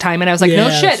at this time, and I was like, no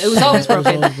Yes. shit, it was always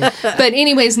broken. But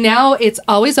anyways, now it's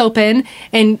always open,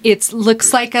 and it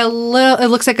looks like a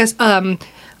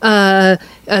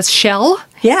shell.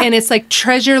 Yeah. And it's like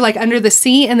treasure, like under the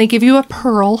sea, and they give you a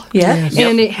pearl. Yeah. Yes.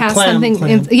 And it has Clam.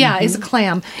 it's a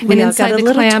clam. We and all inside got a the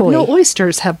little clam, toy. no,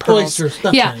 oysters have pearls. Oysters,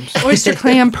 not yeah, clams. oyster,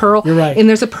 clam, pearl. You're right. And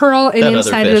there's a pearl, and That other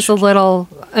inside there's fish. a little,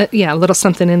 a little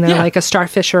something in there, Yeah. like a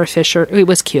starfish or a fish. Or it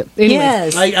was cute.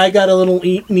 Anyways. Yes. I got a little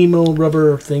Nemo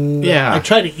rubber thing. Yeah. I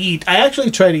tried to eat. I actually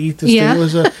tried to eat this Yeah.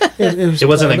 thing. It It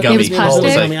wasn't a but gummy. It was plastic? It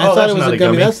was gummy. Oh, I thought that's it was not a a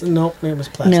gummy. gummy. No, it was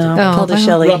plastic. No, Oh, called a well,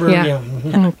 Shelley. Rubber. Yeah. Yeah.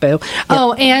 Oh, boo.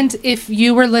 Oh, and if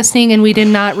you were listening and we did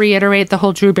not reiterate the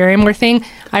whole Drew Barrymore thing,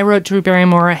 I wrote Drew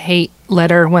Barrymore a hate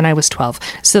letter when I was 12.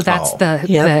 So that's Oh. the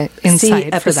Yep. inside See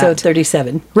for episode that.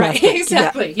 37. Right, Plastic.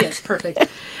 exactly. Yes, perfect.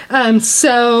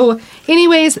 So,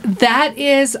 anyways, that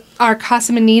is our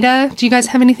Casa Bonita. Do you guys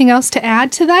have anything else to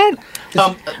add to that?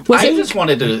 Was I it- just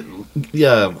wanted to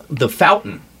the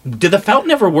fountain. Did the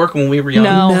fountain ever work when we were young?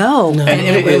 No. No. And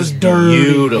it It was was dirty.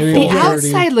 beautiful. The Dirty.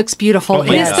 outside looks beautiful. Oh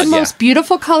my It's God, the most yeah.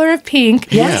 beautiful color of pink.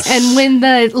 Yes. And when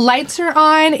the lights are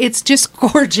on, it's just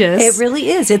gorgeous. It really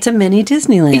is. It's a mini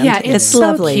Disneyland. Yeah, it's so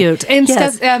lovely. cute. And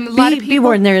yes. stuff, a lot of be people-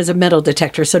 warned, there is a metal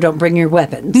detector, so don't bring your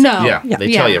weapons. No. Yeah,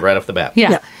 they tell you right off the bat. Yeah.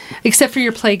 Yeah. Except for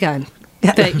your play gun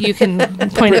that you can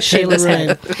point at Shayla's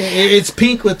head. Right. It's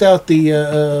pink without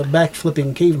the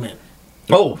back-flipping caveman.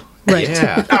 Oh, Right.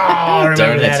 yeah. Oh,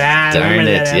 Darn it. Darn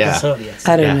it, yeah. Yes.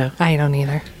 I don't Yeah. know. I don't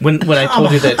either. When I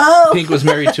told you that Oh. Pink was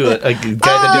married to a guy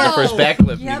that did the first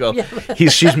backflip, you go,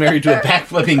 she's married to a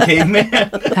backflipping caveman.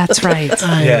 That's right.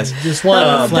 Yes. Just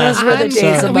one flash. Those were the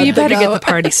days a we month better ago. get the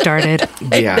party started.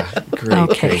 Yeah, great,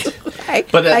 Okay.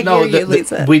 great. But I no, hear you,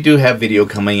 Lisa. we do have video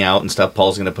coming out and stuff.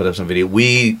 Paul's going to put up some video.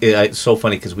 It's so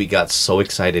funny because we got so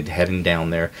excited heading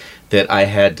down there that I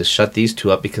had to shut these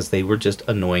two up because they were just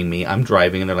annoying me. I'm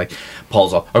driving and they're like,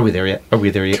 Paul's all, are we there yet? Are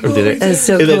we there yet? Are we there yet? That's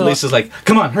so and then cool. Lisa's like,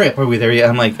 come on, hurry up. Are we there yet?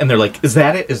 I'm like, and they're like, is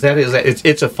that it? Is that it? Is that it?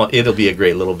 It's a fun, it'll be a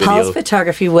great little video. Paul's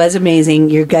photography was amazing.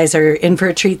 You guys are in for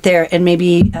a treat there. And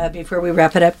maybe before we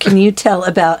wrap it up, can you tell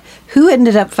about who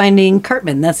ended up finding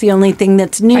Cartman? That's the only thing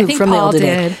that's new I think from the Paul older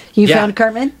did. day. You Yeah. found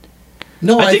Cartman?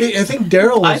 No, I I think- think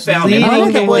Darryl I was found him. leading One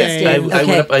of the the boys way. did. I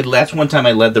went up. That's one time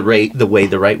I led the right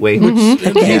way.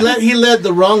 He led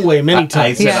the wrong way many I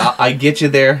times. said, Yeah. I get you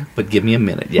there, but give me a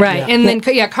minute. Yeah. Right. And then,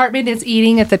 Cartman is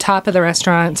eating at the top of the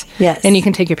restaurant. Yes. And you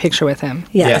can take your picture with him.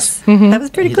 Yes. Yes. That was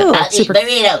pretty cool.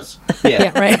 burritos. Yeah.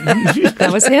 Yeah, right.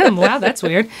 That was him. Wow, that's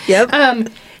weird. Yep.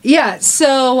 Yeah,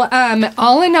 so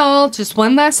all in all, just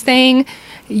one last thing.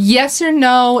 Yes or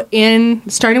no, in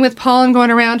starting with Paul and going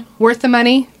around, worth the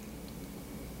money?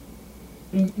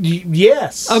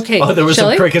 Yes. Okay. Oh, there was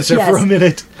Shelley? some crickets there Yes. for a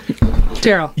minute.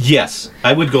 Darryl. Yes,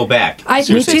 I would go back. Me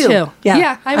Seriously. too.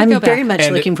 Yeah, I would I'm go back. very much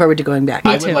And looking forward to going back.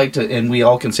 I too. would like to, and we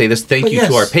all can say this. Thank But you to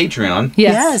yes. our Patreon.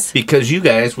 Yes. Because you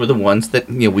guys were the ones that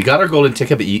we got our golden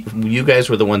ticket, but you guys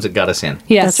were the ones that got us in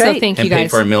Yes, That's so right. thank and you paid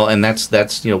guys. for our meal, and that's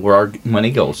where our money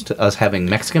goes to us having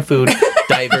Mexican food,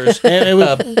 divers, And it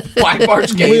was- 5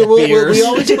 bars we, game we, beers. we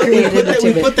always put, Created the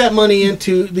we two put that money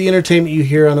into the entertainment you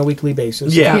hear on a weekly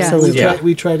basis. Yeah. Absolutely.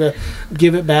 We try to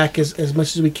give it back as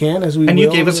much as we can. As we And you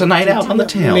will. gave us a night out on the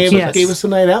town. Yes. Gave us a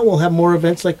night out. We'll have more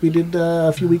events like we did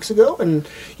a few weeks ago. And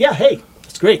yeah, hey,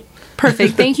 it's great.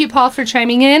 Perfect. Thank you, Paul, for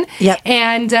chiming in. Yep.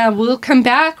 And we'll come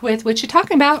back with what you're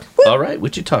talking about. All right,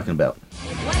 what you talking about?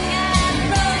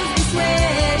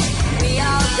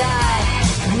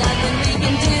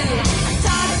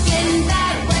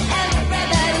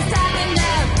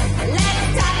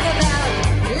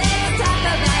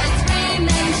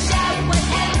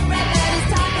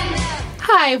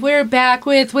 Hi, we're back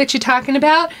with what you talking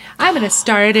about. I'm going to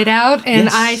start it out, and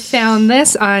Yes. I found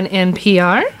this on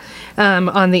NPR,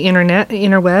 on the internet,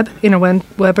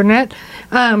 Webernet.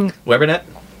 Webernet?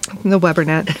 The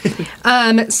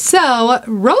Webernet. So,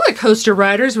 roller coaster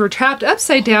riders were trapped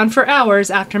upside down for hours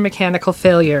after mechanical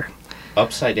failure.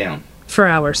 Upside down. For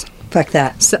hours. Fuck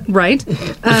that. So, right?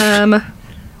 I'm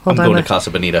on. going to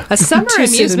Casa Bonita. A summer Too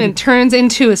soon. amusement turns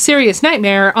into a serious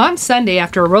nightmare on Sunday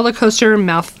after a roller coaster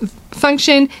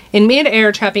malfunctioned in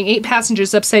mid-air, trapping 8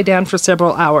 passengers upside down for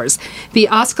several hours. The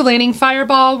oscillating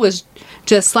fireball was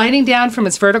just sliding down from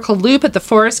its vertical loop at the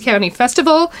Forest County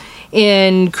Festival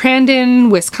in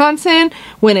Crandon, Wisconsin,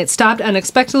 when it stopped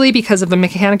unexpectedly because of a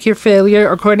mechanical failure,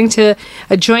 according to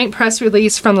a joint press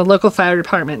release from the local fire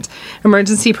department.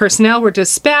 Emergency personnel were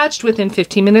dispatched within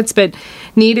 15 minutes, but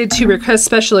needed to request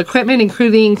special equipment,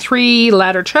 including 3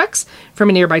 ladder trucks from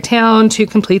a nearby town to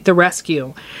complete the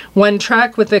rescue. One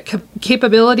truck with the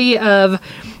capability of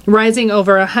rising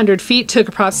over 100 feet took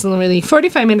approximately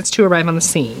 45 minutes to arrive on the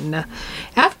scene.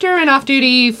 After an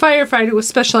off-duty firefighter was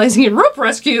specializing in rope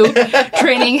rescue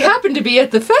training happened to be at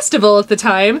the festival at the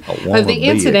time of the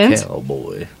incident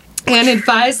Cowboy. and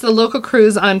advised the local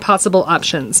crews on possible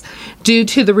options. Due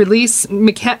to the release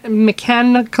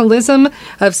mechanicalism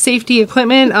of safety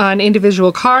equipment on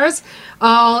individual cars,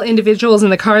 all individuals in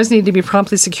the cars need to be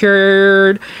promptly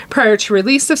secured prior to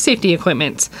release of safety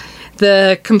equipment.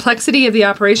 The complexity of the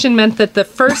operation meant that the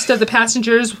first of the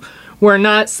passengers were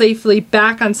not safely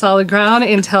back on solid ground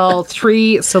until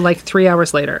 3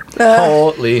 hours later.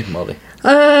 Holy moly.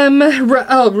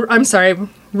 I'm sorry.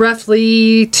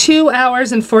 Roughly 2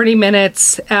 hours and 40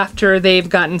 minutes after they've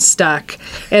gotten stuck.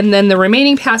 And then the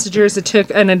remaining passengers, it took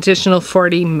an additional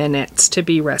 40 minutes to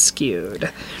be rescued.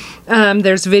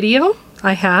 There's video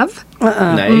I have.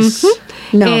 Nice.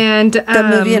 No. And the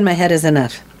movie in my head is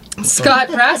enough. Scott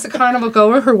Brass, a carnival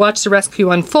goer who watched the rescue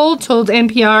unfold, told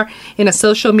NPR in a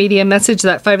social media message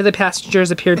that 5 of the passengers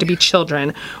appeared to be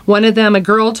children. One of them, a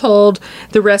girl, told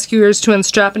the rescuers to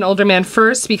unstrap an older man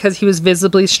first because he was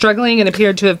visibly struggling and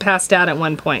appeared to have passed out at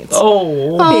one point.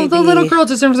 Oh. Oh, the baby. little girl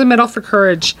deserves a medal for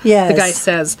courage, Yes. the guy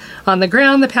says. On the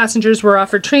ground, the passengers were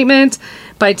offered treatment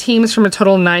by teams from a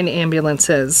total of 9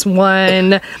 ambulances.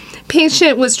 One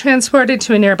patient was transported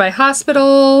to a nearby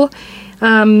hospital.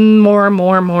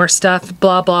 More stuff,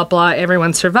 blah, blah, blah.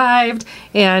 Everyone survived,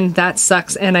 and that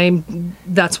sucks, and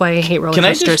that's why I hate roller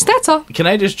coasters. That's all. Can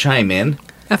I just chime in?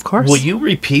 Of course. Will you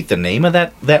repeat the name of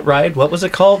that ride? What was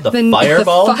it called? The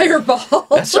Fireball? The Fireball.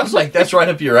 That sounds like that's right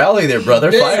up your alley there,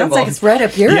 brother. Sounds Fireball. like it's right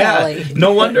up your yeah. alley.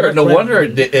 No wonder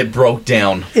it broke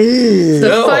down.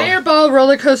 The Fireball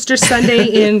roller coaster Sunday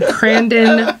in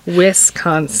Crandon,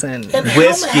 Wisconsin. And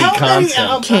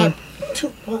Wisconsin.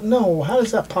 No, how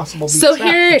is that possible? Be So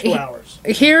trapped for 2 hours.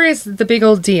 here is the big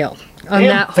old deal on Damn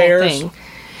that whole fairs. thing.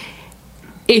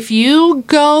 If you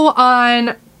go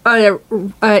on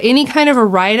any kind of a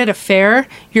ride at a fair,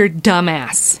 you're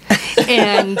dumbass,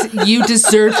 and you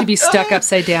deserve to be stuck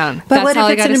upside down. But That's what all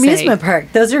if it's I an gotta say. amusement park?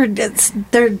 Those are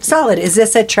they're solid. Is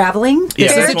this a traveling? Yeah,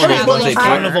 This that's is a one of those ones they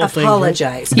carnival I thing.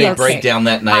 apologize. They Yes. break down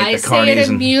that night, I the say carnies. at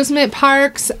And, amusement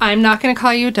parks, I'm not going to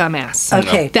call you a dumbass.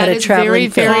 Okay, That but a is traveling very,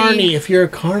 fair. very- Carney, if you're a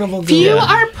carnival If you girl.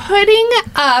 are putting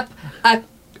up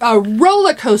a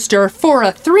roller coaster for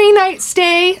a 3-night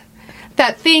stay,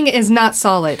 that thing is not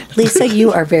solid. Lisa,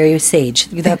 you are very sage.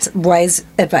 That's wise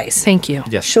advice. Thank you.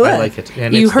 yes, Sure. I like it.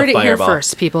 And You it's the heard it here Fireball.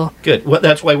 first, people. Good. Well,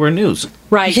 that's why we're news.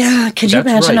 Right. Yeah, could you That's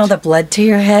imagine right. all the blood to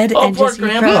your head? Oh, and poor just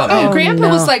Grandpa. Oh, Grandpa no.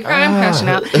 was like, I'm passing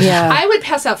out. Yeah. I would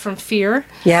pass out from fear.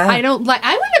 Yeah. I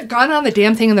wouldn't have gone on the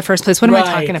damn thing in the first place. What am I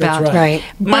Right, talking that's about? right. Right.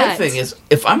 My But thing is,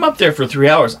 if I'm up there for 3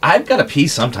 hours, I've got to pee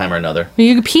sometime or another.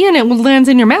 you pee and it lands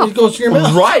in your mouth. It goes to your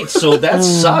mouth. Right, so that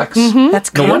sucks.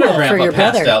 That's No wonder karma for Grandpa your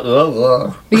passed brother. out. Oh,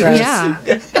 Gross. Yeah.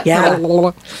 Yeah.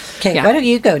 Okay, Yeah. why don't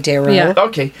you go, Darryl? Yeah.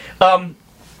 Okay.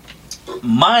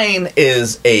 Mine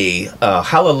is a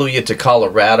hallelujah to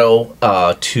Colorado,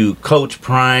 to Coach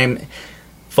Prime.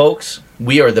 Folks,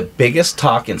 we are the biggest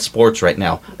talk in sports right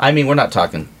now. I mean, we're not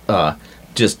talking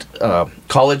just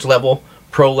college level,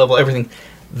 pro level, everything.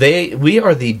 We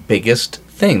are the biggest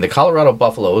thing. The Colorado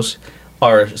Buffaloes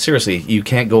are, seriously, you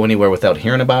can't go anywhere without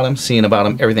hearing about them, seeing about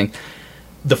them, everything.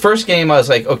 The first game, I was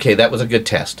like, okay, that was a good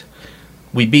test.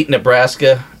 We beat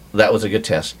Nebraska. That was a good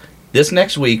test. This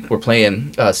next week, we're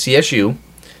playing CSU.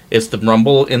 It's the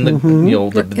Rumble in the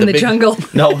the big jungle.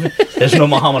 No, there's no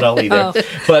Muhammad Ali there. Oh.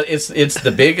 But it's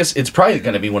the biggest. It's probably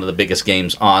going to be one of the biggest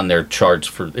games on their charts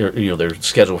for their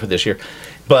schedule for this year.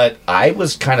 But I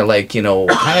was kind of like kind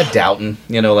of doubting,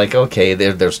 like okay,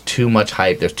 there's too much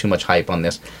hype. There's too much hype on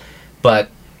this. But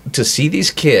to see these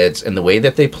kids and the way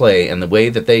that they play and the way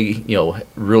that they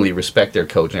really respect their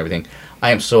coach and everything,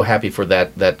 I am so happy for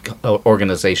that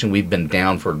organization. We've been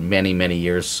down for many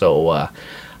years, so.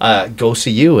 Go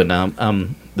see you,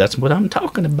 and that's what I'm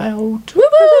talking about. Woo-woo!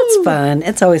 It's fun.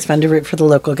 It's always fun to root for the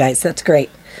local guys. That's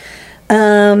great.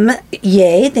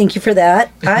 Yay, thank you for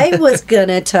that. I was going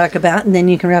to talk about, and then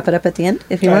you can wrap it up at the end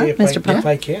if you want, Mr. Paul. If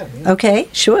I can. Yeah. Okay,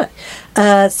 sure.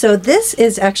 So this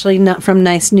is actually not from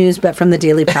Nice News, but from the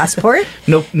Daily Passport.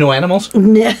 No animals?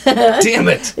 Damn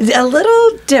it. A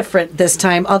little different this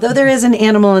time, although there is an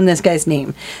animal in this guy's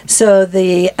name. So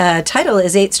the title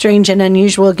is 8 Strange and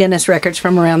Unusual Guinness Records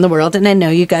from Around the World, and I know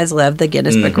you guys love the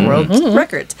Guinness Book of World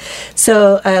Records.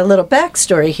 So a little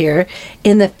backstory here.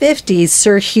 In the 50s,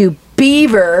 Sir Hugh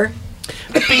Beaver...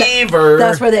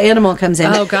 That's where the animal comes in.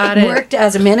 Oh, got it. Worked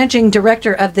as a managing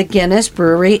director of the Guinness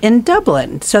Brewery in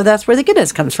Dublin. So that's where the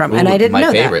Guinness comes from. And I didn't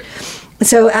know favorite. that.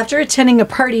 So after attending a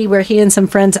party where he and some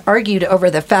friends argued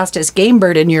over the fastest game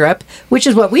bird in Europe, which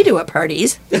is what we do at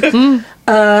parties,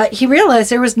 he realized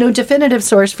there was no definitive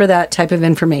source for that type of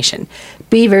information.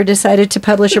 Beaver decided to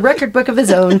publish a record book of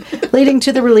his own, leading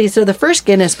to the release of the first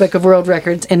Guinness Book of World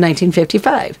Records in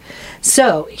 1955.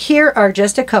 So here are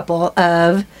just a couple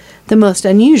of the most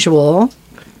unusual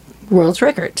world's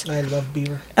records. I love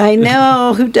beaver. I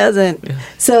know, who doesn't? Yeah.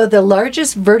 So the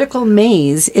largest vertical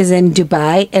maze is in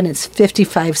Dubai, and it's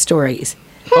 55 stories.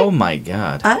 Oh my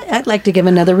God! I'd like to give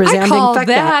another resounding I call fuck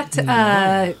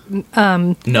that.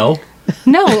 No.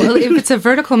 No, if it's a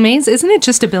vertical maze, isn't it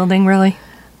just a building, really?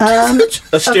 A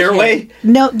stairway? Okay.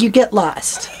 No, you get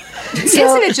lost.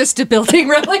 Isn't it just a building,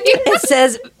 really? It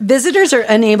says visitors are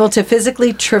unable to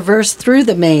physically traverse through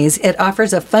the maze. It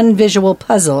offers a fun visual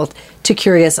puzzle to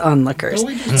curious onlookers.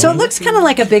 So it looks kind of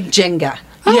like a big Jenga.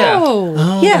 Yeah.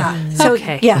 Oh. Yeah. So,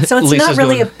 okay. Yeah, so it's Lisa's not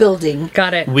really doing- a building.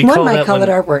 Got it. One might call it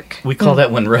artwork. We call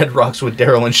that when Red rocks with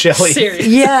Darryl and Shelley.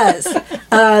 Seriously. Yes.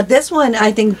 This one,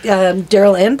 I think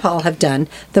Darryl and Paul have done.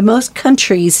 The most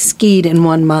countries skied in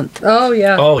 1 month. Oh,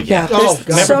 yeah. Oh yeah. Oh,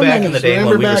 Remember so back many. in the day Remember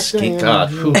when we were back skiing? then,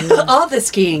 God. whew. All the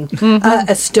skiing.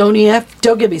 Estonia.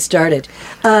 Don't get me started.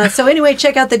 So anyway,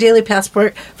 check out the Daily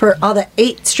Passport for all the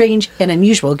 8 strange and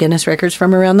unusual Guinness records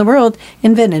from around the world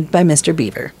invented by Mr.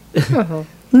 Beaver.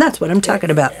 And that's what I'm talking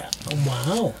about.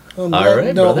 Wow. All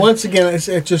right, No, brother. once again, it's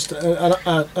just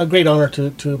a great honor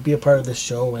to be a part of this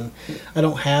show, and I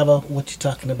don't have a what you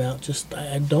talking about. Just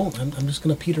I don't. I'm just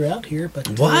going to peter out here.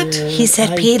 But What? He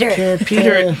said I Peter. can't,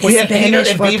 Peter, we had Peter Spanish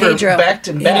and for Beaver Pedro. back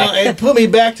to You know, back. it put me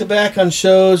back to back on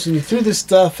shows, and you threw this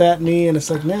stuff at me, and it's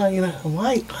like, now,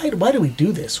 why do we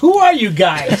do this? Who are you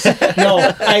guys?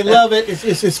 No, I love it.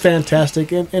 It's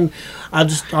fantastic, and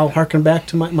I'll harken back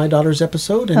to my daughter's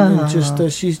episode, and just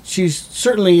she's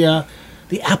certainly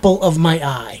the apple of my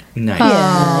eye. Nice.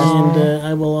 And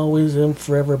I will always and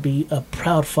forever be a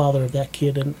proud father of that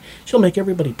kid, and she'll make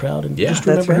everybody proud. And Yeah, just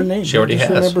that's remember her right. name. She already just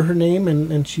has. remember her name,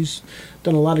 and she's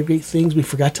done a lot of great things. We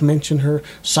forgot to mention her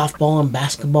softball and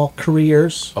basketball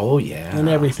careers Oh yeah. and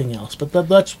everything else. But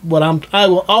that's what I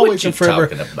will always you and forever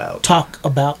talking about? talk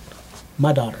about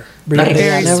my daughter. Nice.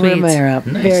 Very No sweet. Romero.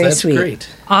 Nice. Very That's sweet. great.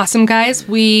 Awesome, guys.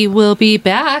 We will be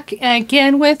back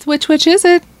again with which is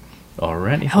it?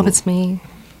 Alrighty. I hope it's me.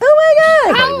 Oh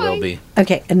my God. Probably will be.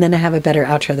 Okay, and then I have a better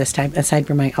outro this time, aside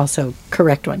from my also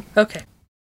correct one. Okay.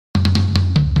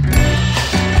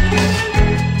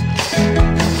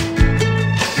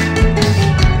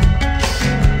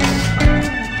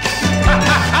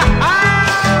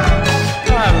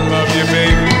 I love you,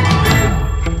 baby.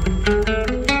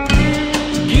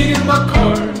 Get in my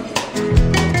car.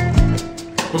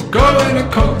 We're going to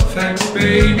Colfax,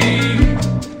 baby.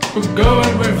 We're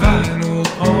going where vinyl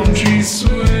palm trees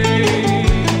sway.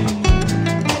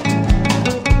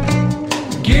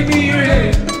 Give me your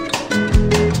hand.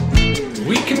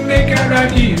 We can make out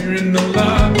right here in the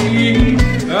lobby.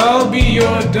 I'll be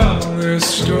your dollar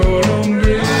store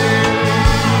hombre.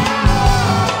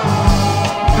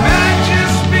 Might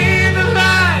just be the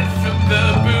light from the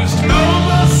Boost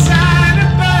Mobile sign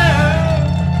above,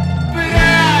 but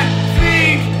I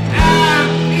think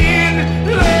I'm in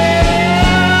love.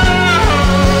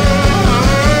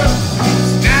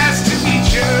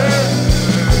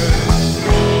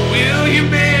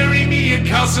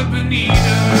 Bonita.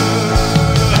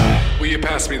 Will you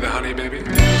pass me the honey, baby?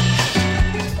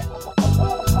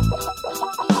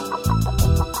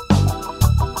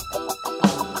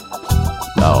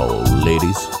 Now,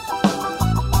 ladies,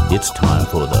 it's time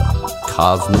for the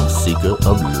Cosmic Seeker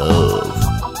of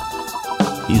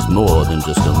Love. He's more than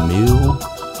just a meal,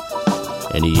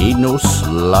 and he ain't no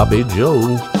sloppy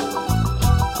Joe.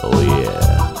 Oh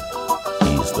yeah,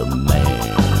 he's the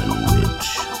man witch.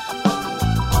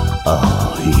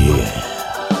 Oh yeah.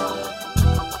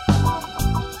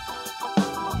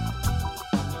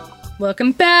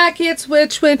 Welcome back. It's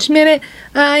Witch Minute.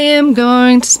 I am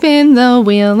going to spin the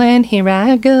wheel, and here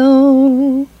I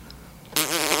go.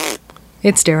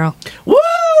 It's Darryl. Woo!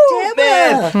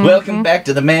 Man. Welcome back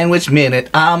to the Man Witch Minute.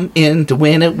 I'm in to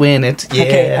win it. Yeah.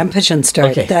 Okay, I'm pushing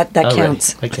start. Okay. That All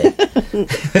counts. right. Okay.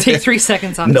 Take 3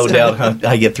 seconds off. No doubt.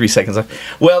 I get 3 seconds off.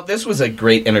 Well, this was a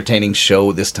great, entertaining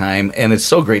show this time, and it's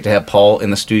so great to have Paul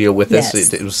in the studio with us.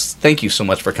 Yes. It was. Thank you so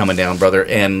much for coming down, brother,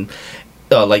 and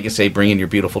like you say, bringing your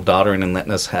beautiful daughter in and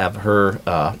letting us have her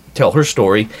tell her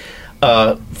story.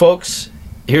 Folks,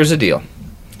 here's the deal.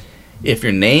 If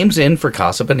your name's in for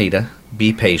Casa Bonita,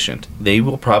 be patient. They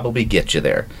will probably get you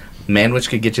there. Manwich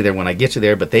could get you there when I get you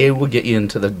there, but they will get you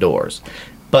into the doors.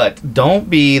 But don't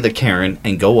be the Karen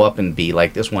and go up and be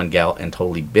like this one gal and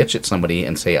totally bitch at somebody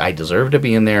and say, I deserve to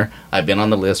be in there. I've been on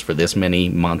the list for this many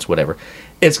months, whatever.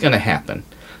 It's going to happen.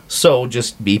 So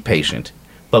just be patient.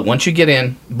 But once you get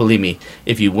in, believe me,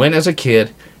 if you win as a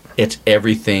kid, it's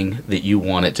everything that you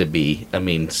want it to be. I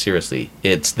mean, seriously,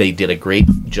 they did a great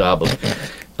job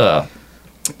of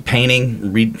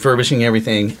painting, refurbishing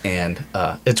everything, and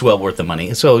it's well worth the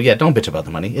money. So yeah, don't bitch about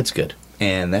the money. It's good.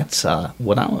 And that's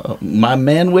my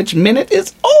Man Witch Minute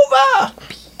is over.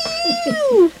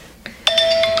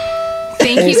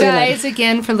 Thank you guys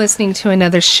again for listening to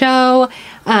another show.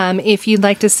 If you'd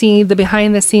like to see the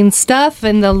behind the scenes stuff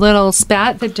and the little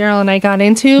spat that Darryl and I got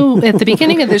into at the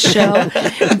beginning of the show,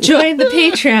 join the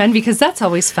Patreon because that's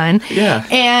always fun. Yeah.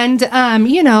 And,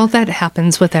 that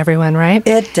happens with everyone, right?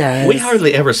 It does. We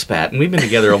hardly ever spat, and we've been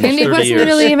together almost And 30 it wasn't years.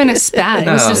 really even a spat.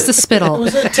 It was No. just a spittle. It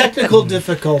was a technical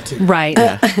difficulty. Right.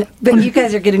 But you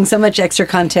guys are getting so much extra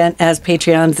content as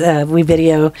Patreons. We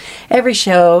video every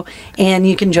show, and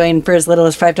you can join for as little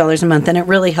as $5 a month, and it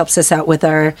really helps us out with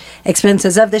our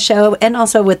expenses of the show and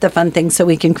also with the fun things so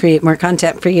we can create more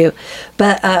content for you.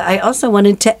 But I also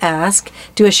wanted to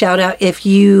do a shout out if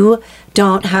you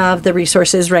don't have the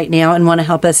resources right now and want to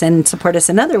help us and support us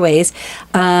in other ways,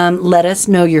 let us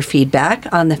know your feedback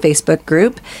on the Facebook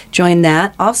group. Join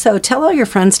that. Also, tell all your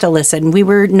friends to listen. We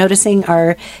were noticing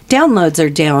our downloads are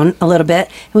down a little bit,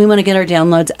 and we want to get our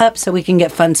downloads up so we can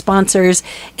get fun sponsors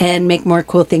and make more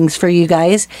cool things for you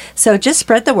guys. So just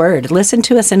spread the word. Listen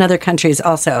to us in other countries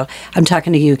also. I'm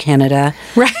talking to you, Canada.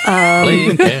 Right.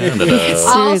 Playing Canada.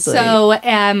 Seriously. Also,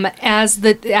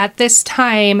 at this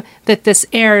time that this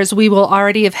airs, we will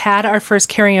already have had our first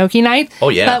karaoke night. Oh,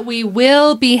 yeah. But we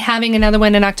will be having another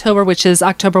one in October, which is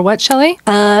October what, Shelley?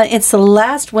 It's the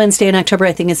last Wednesday in October.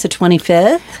 I think it's the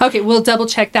 25th. Okay, we'll double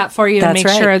check that for you and That's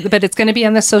make sure. right. But it's going to be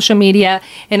on the social media,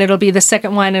 and it'll be the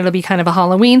second one. It'll be kind of a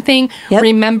Halloween thing. Yep.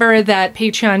 Remember that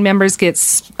Patreon members get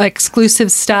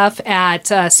exclusive stuff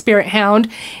at Spirit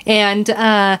Hound. And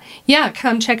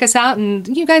come check us out. And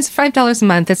you guys, $5 a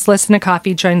month. It's less than a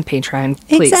coffee. Join Patreon,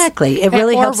 please. Exactly. It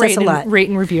really Or helps us a lot. Rate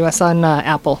and review us on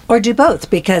Apple. Or do both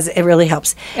because it really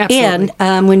helps. Absolutely.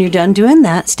 And when you're done doing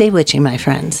that, stay witchy, my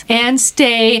friends. And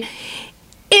stay.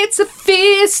 It's a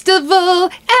festival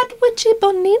at Witchy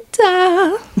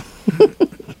Bonita.